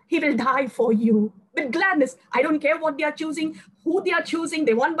imagine? He will die for you with gladness. I don't care what they are choosing, who they are choosing.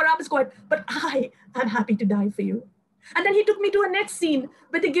 They want Barabbas, go ahead. But I am happy to die for you. And then he took me to a next scene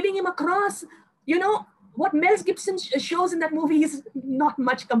where they're giving him a cross. What Mel Gibson shows in that movie is not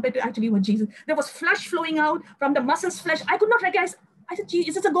much compared to actually what Jesus. There was flesh flowing out from the muscles flesh. I could not recognize. I said, Jesus,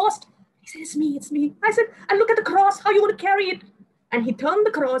 is this a ghost? He said, it's me. I said, and look at the cross. How are you going to carry it? And he turned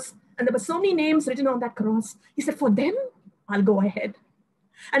the cross and there were so many names written on that cross. He said, for them, I'll go ahead.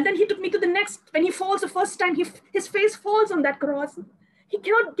 And then he took me to the next. When he falls the first time, his face falls on that cross. He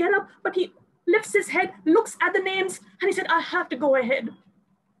cannot get up, but he lifts his head, looks at the names, and he said, I have to go ahead.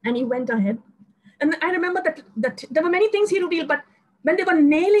 And he went ahead. And I remember that there were many things he revealed, but when they were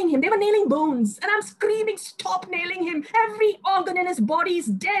nailing him, they were nailing bones. And I'm screaming, stop nailing him. Every organ in his body is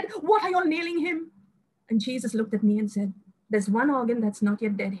dead. What are you all nailing him? And Jesus looked at me and said, there's one organ that's not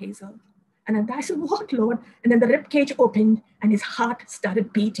yet dead, Hazel. And I said, what, Lord? And then the rib cage opened and his heart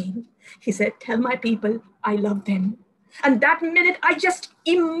started beating. He said, tell my people I love them. And that minute, I just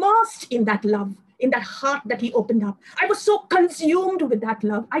immersed in that love, in that heart that he opened up. I was so consumed with that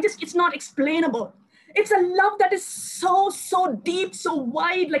love. It's not explainable. It's a love that is so, so deep, so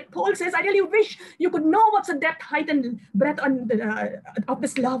wide. Like Paul says, I really wish you could know what's the depth, height, and breadth of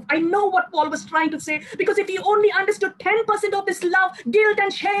this love. I know what Paul was trying to say, because if he only understood 10% of this love, guilt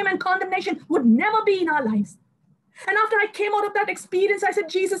and shame and condemnation would never be in our lives. And after I came out of that experience, I said,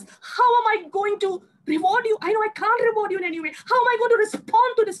 Jesus, how am I going to reward you? I know I can't reward you in any way. How am I going to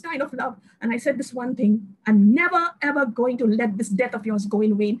respond to this kind of love? And I said this one thing, I'm never, ever going to let this death of yours go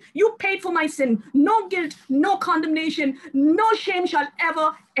in vain. You paid for my sin. No guilt, no condemnation, no shame shall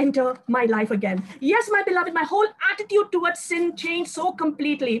ever enter my life again. Yes, my beloved, my whole attitude towards sin changed so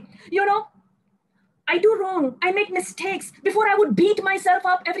completely. I do wrong. I make mistakes. Before I would beat myself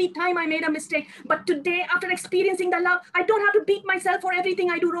up every time I made a mistake. But today, after experiencing the love, I don't have to beat myself for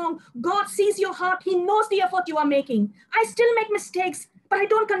everything I do wrong. God sees your heart. He knows the effort you are making. I still make mistakes, but I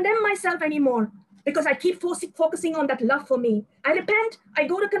don't condemn myself anymore because I keep focusing on that love for me. I repent. I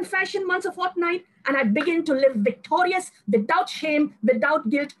go to confession once a fortnight, and I begin to live victorious, without shame, without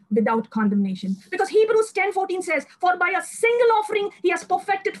guilt, without condemnation. Because Hebrews 10:14 says, for by a single offering, he has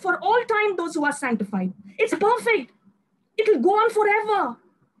perfected for all time those who are sanctified. It's perfect. It will go on forever.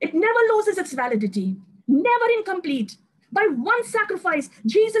 It never loses its validity, never incomplete. By one sacrifice,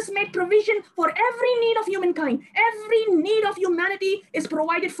 Jesus made provision for every need of humankind. Every need of humanity is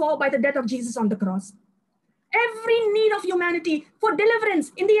provided for by the death of Jesus on the cross. Every need of humanity for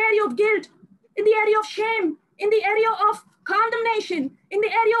deliverance in the area of guilt, in the area of shame, in the area of condemnation, in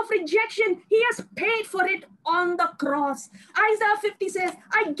the area of rejection, he has paid for it on the cross. Isaiah 50 says,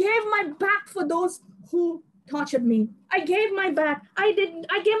 I gave my back for those who tortured me. I gave my back. I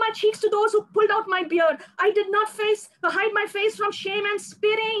gave my cheeks to those who pulled out my beard. I did not hide my face from shame and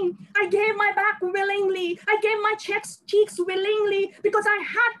spitting. I gave my back willingly. I gave my cheeks willingly because I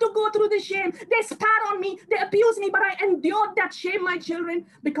had to go through the shame. They spat on me. They abused me, but I endured that shame, my children,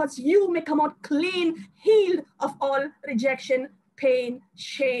 because you may come out clean, healed of all rejection, pain,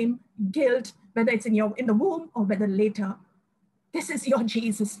 shame, guilt, whether it's in the womb or whether later. This is your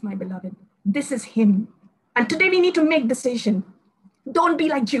Jesus, my beloved. This is him. And today we need to make decision. Don't be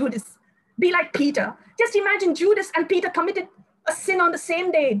like Judas. Be like Peter. Just imagine Judas and Peter committed a sin on the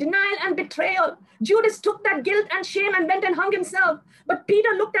same day, denial and betrayal. Judas took that guilt and shame and went and hung himself. But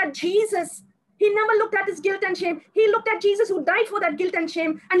Peter looked at Jesus. He never looked at his guilt and shame. He looked at Jesus who died for that guilt and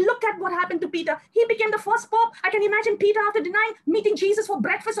shame. And look at what happened to Peter. He became the first pope. I can imagine Peter after denying, meeting Jesus for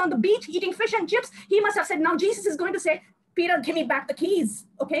breakfast on the beach, eating fish and chips. He must have said, now Jesus is going to say, Peter, give me back the keys,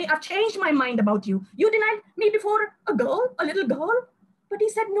 okay? I've changed my mind about you. You denied me before a little girl. But he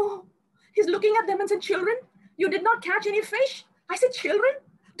said, no. He's looking at them and said, children, you did not catch any fish. I said, children?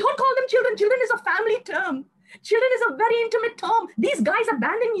 Don't call them children. Children is a family term. Children is a very intimate term. These guys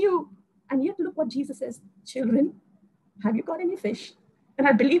abandoned you. And yet look what Jesus says, children, have you got any fish? And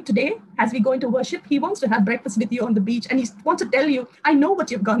I believe today, as we go into worship, he wants to have breakfast with you on the beach. And he wants to tell you, I know what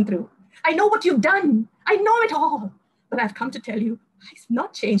you've gone through. I know what you've done. I know it all. But I've come to tell you, I've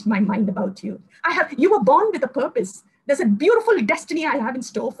not changed my mind about you. You were born with a purpose. There's a beautiful destiny I have in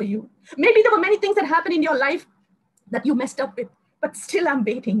store for you. Maybe there were many things that happened in your life that you messed up with, but still I'm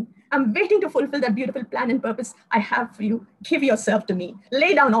waiting. I'm waiting to fulfill that beautiful plan and purpose I have for you. Give yourself to me.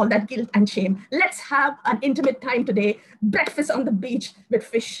 Lay down all that guilt and shame. Let's have an intimate time today. Breakfast on the beach with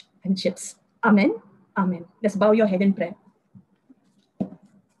fish and chips. Amen. Amen. Let's bow your head in prayer.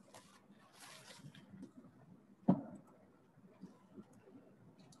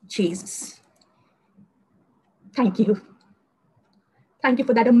 Jesus, thank you. Thank you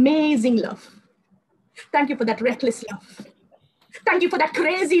for that amazing love. Thank you for that reckless love. Thank you for that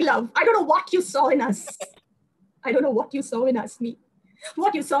crazy love. I don't know what you saw in us. I don't know what you saw in us, me.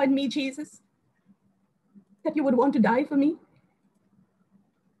 What you saw in me, Jesus. That you would want to die for me.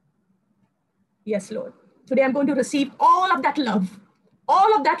 Yes, Lord. Today I'm going to receive all of that love.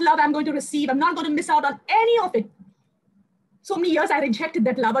 All of that love I'm going to receive. I'm not going to miss out on any of it. So many years I rejected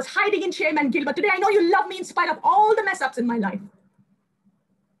that love. I was hiding in shame and guilt. But today I know you love me in spite of all the mess ups in my life.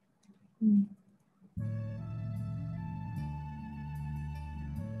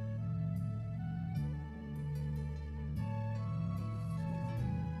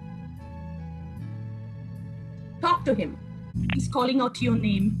 Talk to him. He's calling out your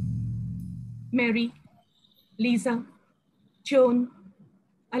name. Mary, Lisa, Joan,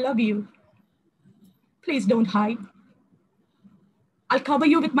 I love you. Please don't hide. I'll cover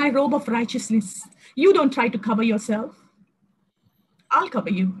you with my robe of righteousness. You don't try to cover yourself. I'll cover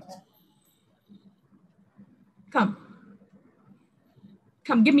you. Come.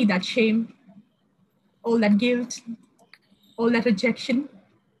 Come, give me that shame, all that guilt, all that rejection.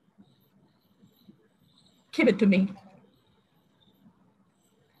 Give it to me.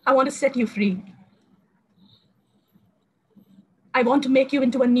 I want to set you free. I want to make you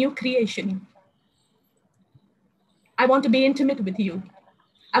into a new creation. I want to be intimate with you.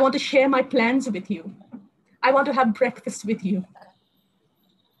 I want to share my plans with you. I want to have breakfast with you.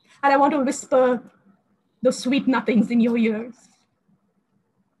 And I want to whisper those sweet nothings in your ears.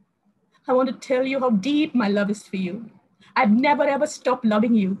 I want to tell you how deep my love is for you. I've never ever stopped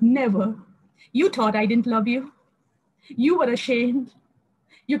loving you, never. You thought I didn't love you. You were ashamed.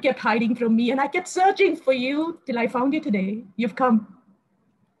 You kept hiding from me and I kept searching for you till I found you today. You've come.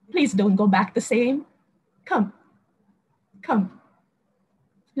 Please don't go back the same. Come. Come.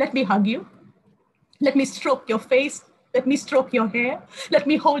 Let me hug you. Let me stroke your face. Let me stroke your hair. Let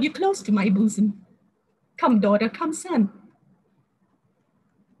me hold you close to my bosom. Come, daughter. Come, son.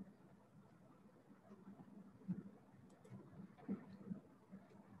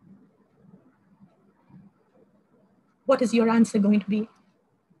 What is your answer going to be?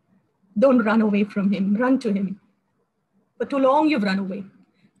 Don't run away from him. Run to him. For too long you've run away.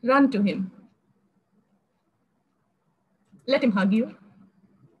 Run to him. Let him hug you.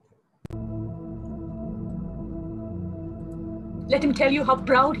 Let him tell you how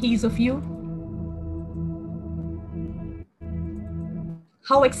proud he is of you.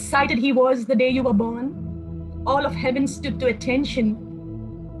 How excited he was the day you were born. All of heaven stood to attention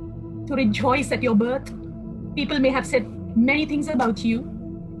to rejoice at your birth. People may have said many things about you,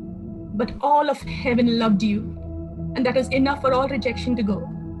 but all of heaven loved you, and that was enough for all rejection to go.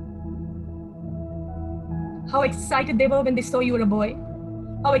 How excited they were when they saw you were a boy.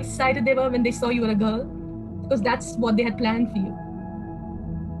 How excited they were when they saw you were a girl, because that's what they had planned for you.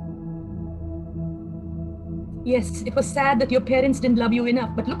 Yes, it was sad that your parents didn't love you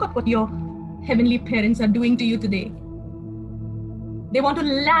enough, but look at what your heavenly parents are doing to you today. They want to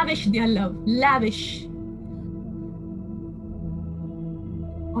lavish their love, lavish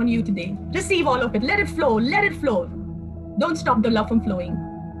on you today. Receive all of it. Let it flow. Let it flow. Don't stop the love from flowing.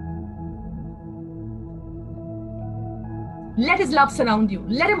 Let his love surround you.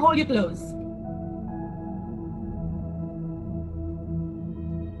 Let him hold you close.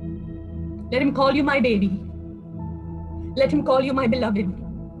 Let him call you my baby. Let him call you my beloved.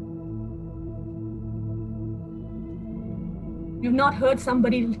 You've not heard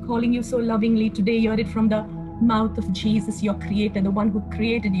somebody calling you so lovingly today. You heard it from the mouth of Jesus, your creator, the one who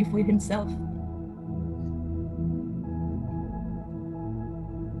created you for himself.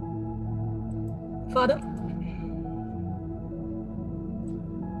 Father,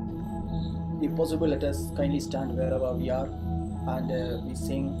 if possible, let us kindly stand wherever we are and we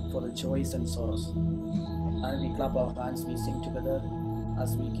sing for the joys and sorrows. And we clap our hands, we sing together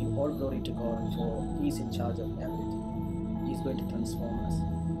as we give all glory to God, for He is in charge of everything. He is going to transform us.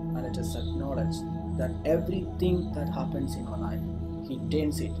 And let us knowledge that everything that happens in our life, He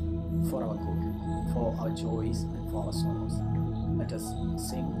turns it for our good, for our joys and for our sorrows. Let us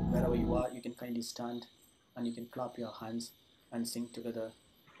sing. Wherever you are, you can kindly stand and you can clap your hands and sing together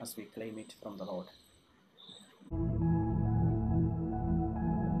as we claim it from the Lord.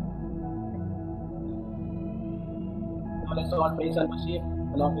 Let's all praise and worship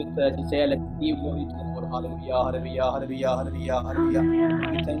along with Hazel. Let's give glory to the Lord. Hallelujah, hallelujah, hallelujah, hallelujah, hallelujah.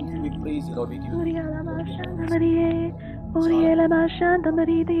 We thank you, we praise you, Lord. We give you glory.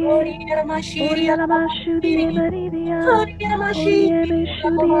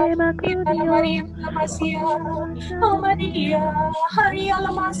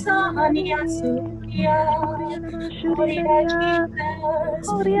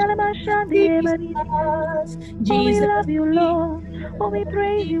 Oh, we love you, Lord. Oh, we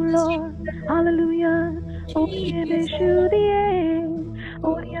praise you, Lord. Hallelujah. Oh, we Yemeshudie.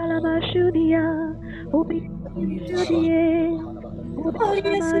 Oh, Yalamashudia. Oh, we Yemeshudie. Oh,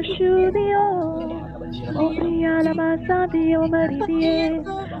 Yalamashudio. Oh, Yalamasadio Maridie.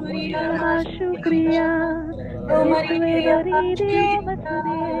 Oh, Yalamashukria. Yesue Maridio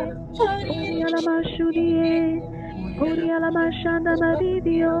Masudie. Oh, Yalamashudia. Oria la mashanda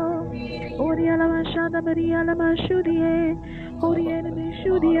maridio. Oria la mashanda maria la mashudie. Oria la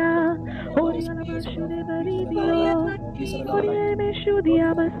meshudia. Oria la mashude maridio. Oria la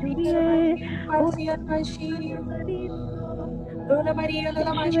meshudia masudie. Oria la mashanda maridio.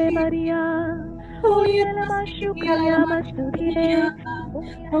 Yeshua Maria. Oria la mashukria masudie.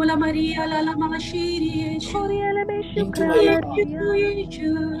 Ola Maria la la mashiri Oria la Into meshukra my heart, maria.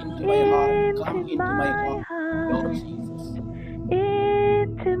 into my heart, come Into into my my heart, Lord heart. Jesus.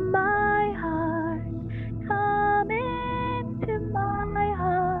 Into my heart, come into my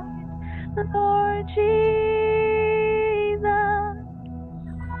heart, Lord Jesus,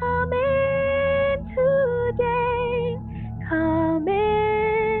 come in today, come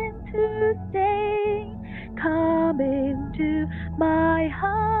in to stay, come into my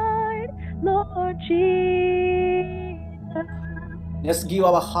heart, Lord Jesus. Let's give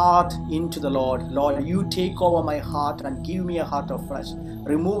our heart into the Lord. Lord, you take over my heart and give me a heart of flesh.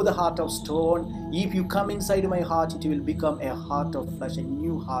 Remove the heart of stone. If you come inside my heart, it will become a heart of flesh, a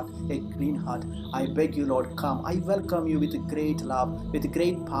new heart, a clean heart. I beg you, Lord, come. I welcome you with great love, with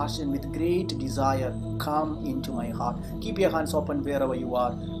great passion, with great desire. Come into my heart. Keep your hands open wherever you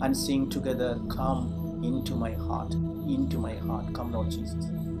are and sing together. Come into my heart. Into my heart. Come, Lord Jesus.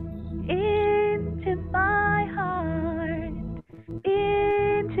 Into my heart,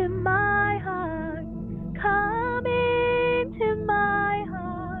 into my heart, come into my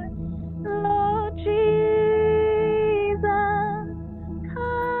heart, Lord Jesus,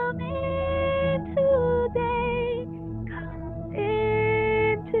 come in today, come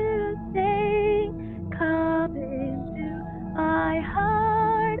in to stay, come into my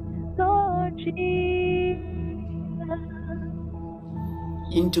heart, Lord Jesus.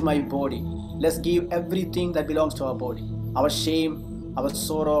 Into my body. Let's give everything that belongs to our body. Our shame, our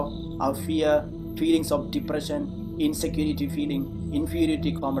sorrow, our fear, feelings of depression, insecurity feeling,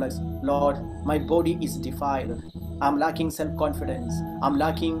 inferiority complex. Lord, my body is defiled. I'm lacking self-confidence. I'm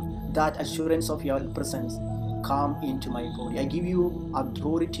lacking that assurance of your presence. Come into my body. I give you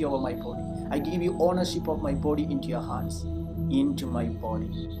authority over my body. I give you ownership of my body into your hands. Into my body.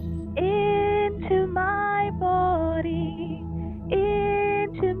 Into my body,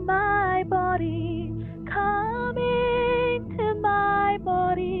 into my body, come into my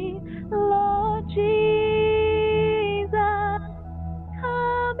body, Lord Jesus,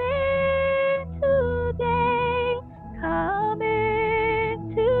 come in today, come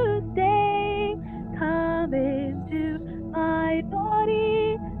in to stay, come into my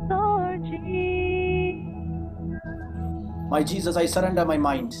body, Lord Jesus. My Jesus, I surrender my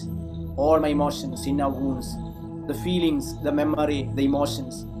mind, all my emotions, inner wounds, the feelings, the memory, the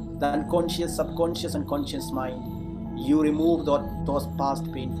emotions, the unconscious, subconscious, and conscious mind. You remove those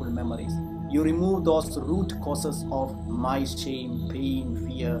past painful memories. You remove those root causes of my shame, pain,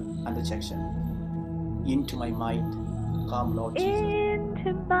 fear, and rejection. Into my mind. Come, Lord Jesus.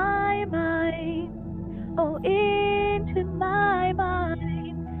 Into my mind, oh, into my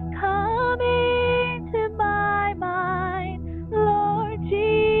mind, come into my mind, Lord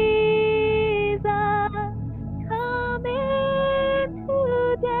Jesus, come in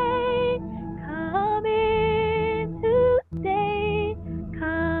today, come in to stay,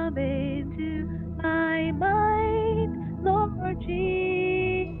 come into my mind, Lord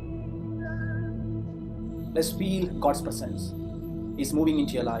Jesus. Let's feel God's presence is moving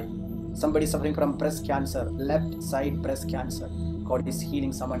into your life. Somebody suffering from breast cancer, left side breast cancer. God is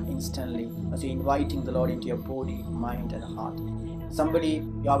healing someone instantly as you're inviting the Lord into your body, mind, and heart. Somebody,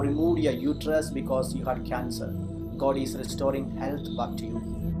 you have removed your uterus because you had cancer. God is restoring health back to you,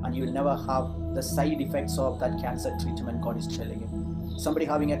 and you will never have the side effects of that cancer treatment, God is telling you. Somebody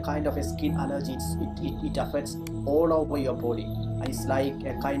having a kind of a skin allergy, it affects all over your body, and it's like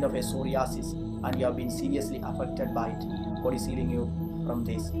a kind of a psoriasis, and you have been seriously affected by it. God is healing you from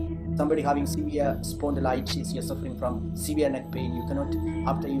this. Somebody having severe spondylitis, you're suffering from severe neck pain. You cannot,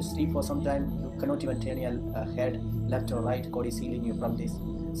 after you sleep for some time, you cannot even turn your head left or right. God is healing you from this.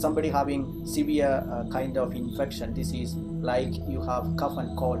 Somebody having severe kind of infection, this is like you have cough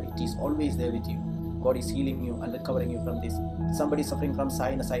and cold. It is always there with you. God is healing you and recovering you from this. Somebody suffering from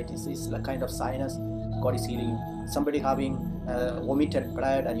sinusitis, is a kind of sinus. God is healing you. Somebody having vomited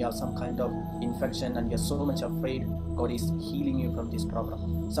blood and you have some kind of infection and you're so much afraid, God is healing you from this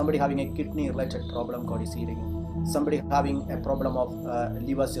problem. Somebody having a kidney related problem, God is healing you. Somebody having a problem of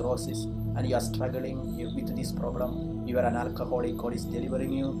liver cirrhosis and you are struggling with this problem, you are an alcoholic, God is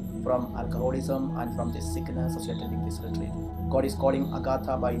delivering you from alcoholism and from this sickness as you are attending this retreat. God is calling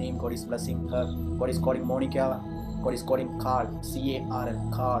Agatha by name, God is blessing her. God is calling Monica, God is calling Carl,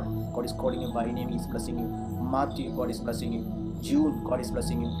 C-A-R-L, Carl. God is calling you by name, He is blessing you. Matthew, God is blessing you. June, God is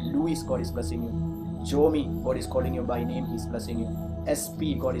blessing you. Louis, God is blessing you. Jomi, God is calling you by name, He is blessing you.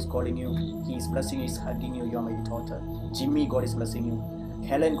 SP, God is calling you, He is blessing you, He is hugging you, you are my daughter. Jimmy, God is blessing you.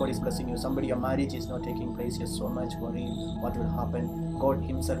 Helen, God is blessing you. Somebody, your marriage is not taking place, you're so much worried what will happen. God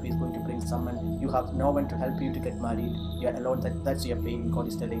Himself is going to bring someone. You have no one to help you to get married. You're alone, that's your pain. God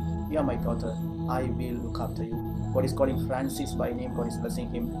is telling, you are my daughter, I will look after you. God is calling Francis by name, God is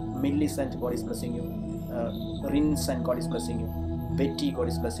blessing him. Millicent, God is blessing you. Rinsen, God is blessing you. Betty, God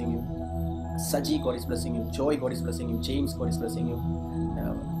is blessing you. Saji, God is blessing you. Joy, God is blessing you. James, God is blessing you.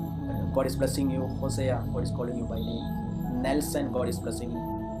 God is blessing you. Hosea, God is calling you by name. Nelson, God is blessing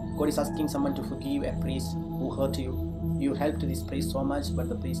you. God is asking someone to forgive a priest who hurt you. You helped this priest so much, but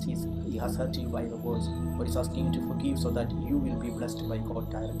the priest he has hurt you by the words. God is asking you to forgive so that you will be blessed by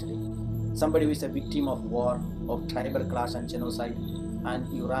God directly. Somebody who is a victim of war, of tribal clash and genocide, and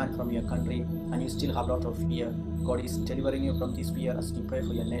you ran from your country and you still have a lot of fear. God is delivering you from this fear as you pray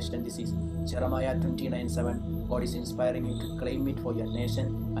for your nation. This is Jeremiah 29:7. God is inspiring you to claim it for your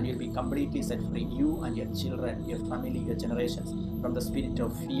nation, and you'll be completely set free, you and your children, your family, your generations, from the spirit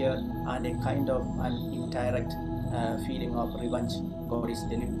of fear and a kind of an indirect feeling of revenge. God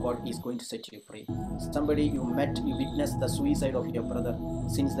is going to set you free. Somebody you met, you witnessed the suicide of your brother.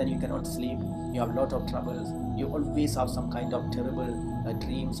 Since then you cannot sleep, you have a lot of troubles, you always have some kind of terrible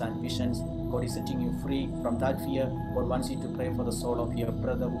dreams and visions. God is setting you free from that fear. God wants you to pray for the soul of your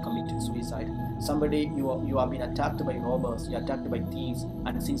brother who committed suicide. Somebody, you have been attacked by robbers, you are attacked by thieves,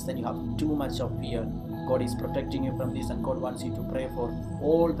 and since then you have too much of fear. God is protecting you from this, and God wants you to pray for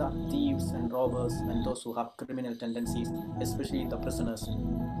all the thieves and robbers and those who have criminal tendencies, especially the prisoners.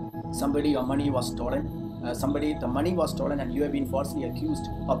 Somebody, your money was stolen. The money was stolen and you have been falsely accused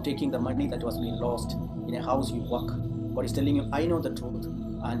of taking the money that was being lost in a house you work. God is telling you, I know the truth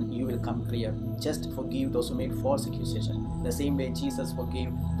and you will come clear. Just forgive those who made false accusation. The same way Jesus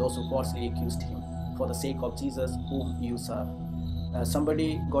forgave those who falsely accused Him, for the sake of Jesus whom you serve.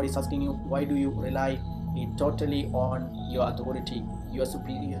 Somebody, God is asking you, why do you rely totally on your authority, your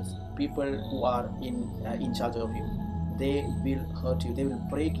superiors, people who are in charge of you? They will hurt you, they will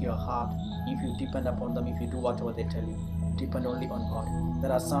break your heart if you depend upon them, if you do whatever they tell you. Depend only on God.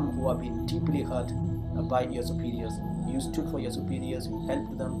 There are some who have been deeply hurt by your superiors. You stood for your superiors, you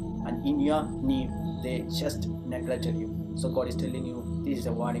helped them, and in your need they just neglected you. So God is telling you, this is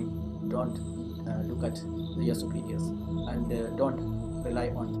a warning. Don't look at your superiors and don't rely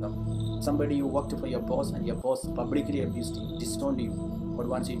on them. Somebody, you worked for your boss and your boss publicly abused you, disowned you. God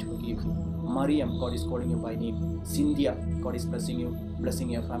wants you to forgive him. Mariam, God is calling you by name. Cynthia, God is blessing you, blessing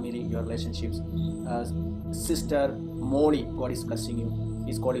your family, your relationships. Sister Molly, God is blessing you,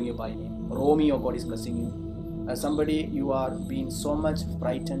 He's calling you by name. Romeo, God is blessing you. Somebody, you are being so much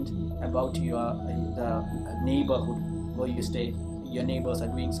frightened about the neighborhood where you stay. Your neighbors are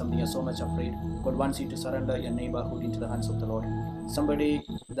doing something, you're so much afraid. God wants you to surrender your neighborhood into the hands of the Lord. Somebody,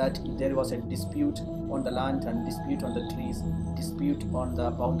 that there was a dispute on the land and dispute on the trees, dispute on the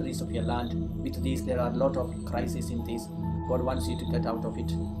boundaries of your land. With these, there are a lot of crises in this. God wants you to get out of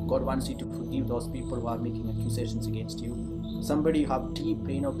it. God wants you to forgive those people who are making accusations against you. Somebody, you have deep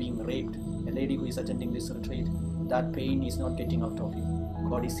pain of being raped. A lady who is attending this retreat, that pain is not getting out of you.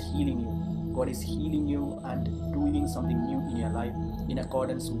 God is healing you. God is healing you and doing something new in your life in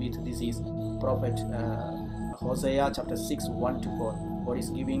accordance with this is Prophet Hosea chapter 6, 1-4. God is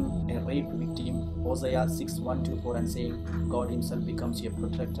giving a rape victim Hosea 6:1-4 and saying, God Himself becomes your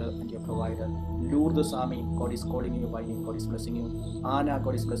protector and your provider. Lourdes Army, God is calling you by name. God is blessing you. Anna,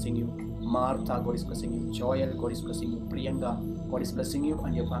 God is blessing you. Martha, God is blessing you. Joel, God is blessing you. Priyanka, God is blessing you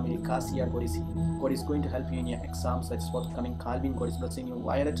and your family. Cassia, God is going to help you in your exams that's forthcoming. Calvin, God is blessing you.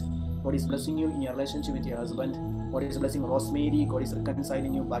 Violet, God is blessing you in your relationship with your husband. God is blessing Rosemary. God is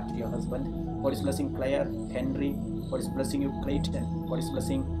reconciling you back to your husband. God is blessing Claire, Henry. God is blessing you, Clayton. God is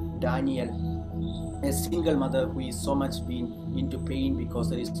blessing Daniel. A single mother who is so much been into pain because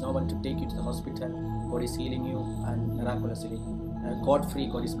there is no one to take you to the hospital. God is healing you and miraculously. Godfrey,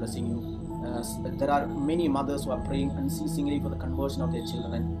 God is blessing you. There are many mothers who are praying unceasingly for the conversion of their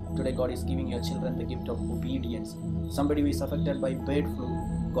children. Today, God is giving your children the gift of obedience. Somebody who is affected by bird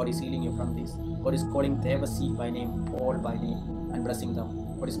flu, God is healing you from this. God is calling Devasi by name, Paul by name, and blessing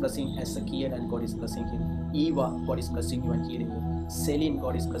them. God is blessing Ezekiel and God is blessing him. Eva, God is blessing you and healing you. Celine,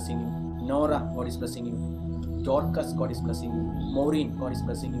 God is blessing you. Nora, God is blessing you. Dorcas, God is blessing you. Maureen, God is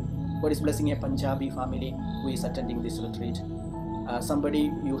blessing you. God is blessing a Punjabi family who is attending this retreat.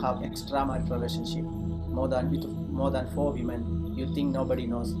 Somebody you have extramarital relationship, more than 4 women. You think nobody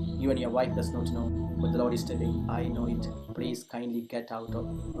knows. You and your wife does not know, but the Lord is telling, I know it. Please kindly get out of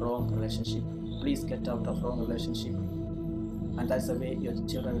wrong relationship. Please get out of wrong relationship, and that's the way your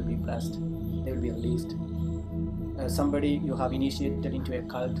children will be blessed. They will be released. Somebody you have initiated into a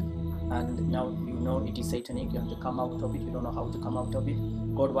cult and now you know it is satanic, you have to come out of it, you don't know how to come out of it.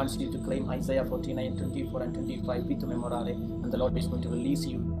 God wants you to claim Isaiah 49:24 and 25 with memorare, and the Lord is going to release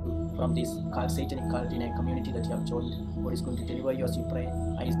you from this cult, satanic cult in a community that you have joined. God is going to deliver you as you pray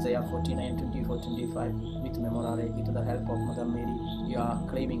Isaiah 49:24-25 with memorare. With the help of Mother Mary, you are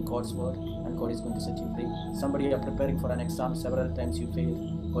claiming God's word and God is going to set you free. Somebody you are preparing for an exam, several times you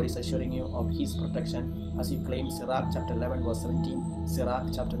failed. God is assuring you of His protection as you claim Sirach chapter 11 verse 17.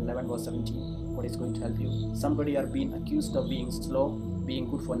 Sirach chapter 11 verse 17. God is going to help you. Somebody are being accused of being slow, being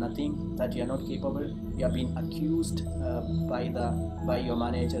good for nothing, that you are not capable. You are being accused by your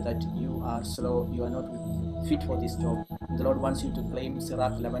manager that you are slow, you are not fit for this job. The Lord wants you to claim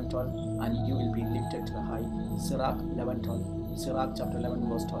Sirach 11:12 and you will be lifted to the high. Sirach 11:12. Sirach chapter 11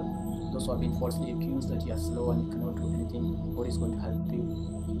 verse 12. Those who have been falsely accused that you are slow and you cannot do anything, God is going to help you.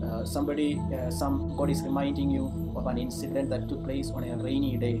 God is reminding you of an incident that took place on a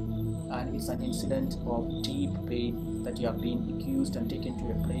rainy day, and it's an incident of deep pain that you have been accused and taken to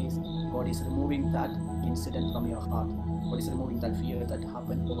a place. God is removing that incident from your heart. God is removing that fear that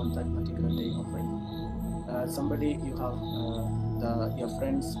happened on that particular day of rain. Somebody you have your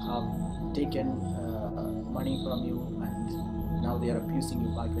friends have taken money from you and now they are abusing you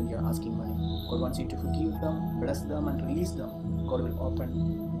back when you are asking money. God wants you to forgive them, bless them and release them. God will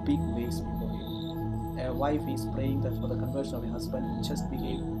open big ways before you. A wife is praying that for the conversion of a husband who just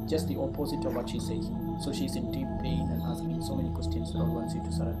behave just the opposite of what she says. So she's in deep pain and asking so many questions. The Lord wants you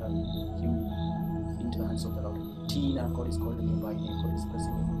to surrender him into the hands of the Lord. Tina, God is calling you by name. God is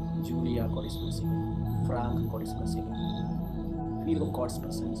blessing you. Julia, God is blessing you. Frank, God is blessing you. Feel God's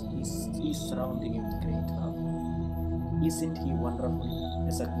presence. He's surrounding you with great love. Isn't He wonderful?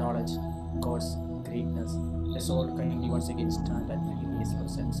 Let's acknowledge God's greatness. Let's all kindly once again stand and feel His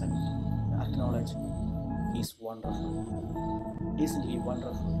presence and acknowledge He's wonderful. Isn't He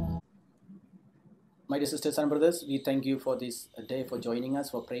wonderful? My dear sisters and brothers, we thank you for this day, for joining us,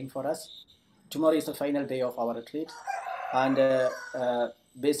 for praying for us. Tomorrow is the final day of our retreat, and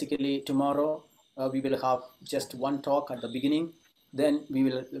basically tomorrow we will have just one talk at the beginning. Then we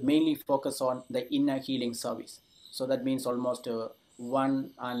will mainly focus on the inner healing service. So that means almost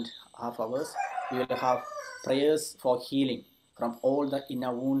 1.5 hours. We will have prayers for healing from all the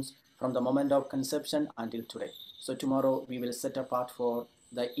inner wounds from the moment of conception until today. So tomorrow we will set apart for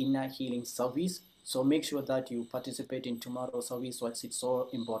the inner healing service. So make sure that you participate in tomorrow's service. So it's so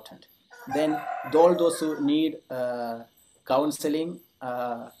important. Then all those who need counseling,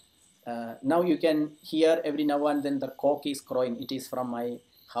 now you can hear every now and then the cock is crowing. It is from my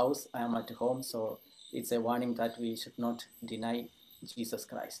house. I am at home, so it's a warning that we should not deny Jesus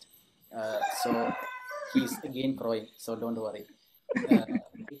Christ. So he's again crowing, so don't worry.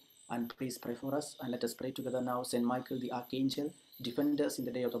 And please pray for us, and let us pray together now. Saint Michael the Archangel, defend us in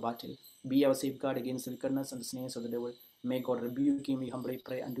the day of the battle. Be our safeguard against the wickedness and the snares of the devil. May God rebuke him, we humbly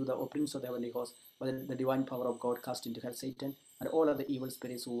pray, and do the openings of the heavenly host. By the divine power of God, cast into hell Satan and all other evil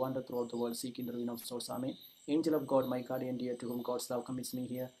spirits who wander throughout the world seeking the ruin of souls. Amen. Angel of God, my guardian dear, to whom God's love commits me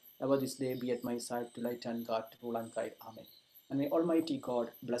here, ever this day be at my side to light and guard, to rule and guide. Amen. And may Almighty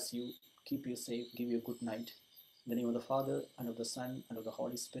God bless you, keep you safe, give you a good night. In the name of the Father, and of the Son, and of the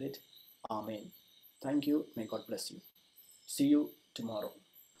Holy Spirit. Amen. Thank you. May God bless you. See you tomorrow.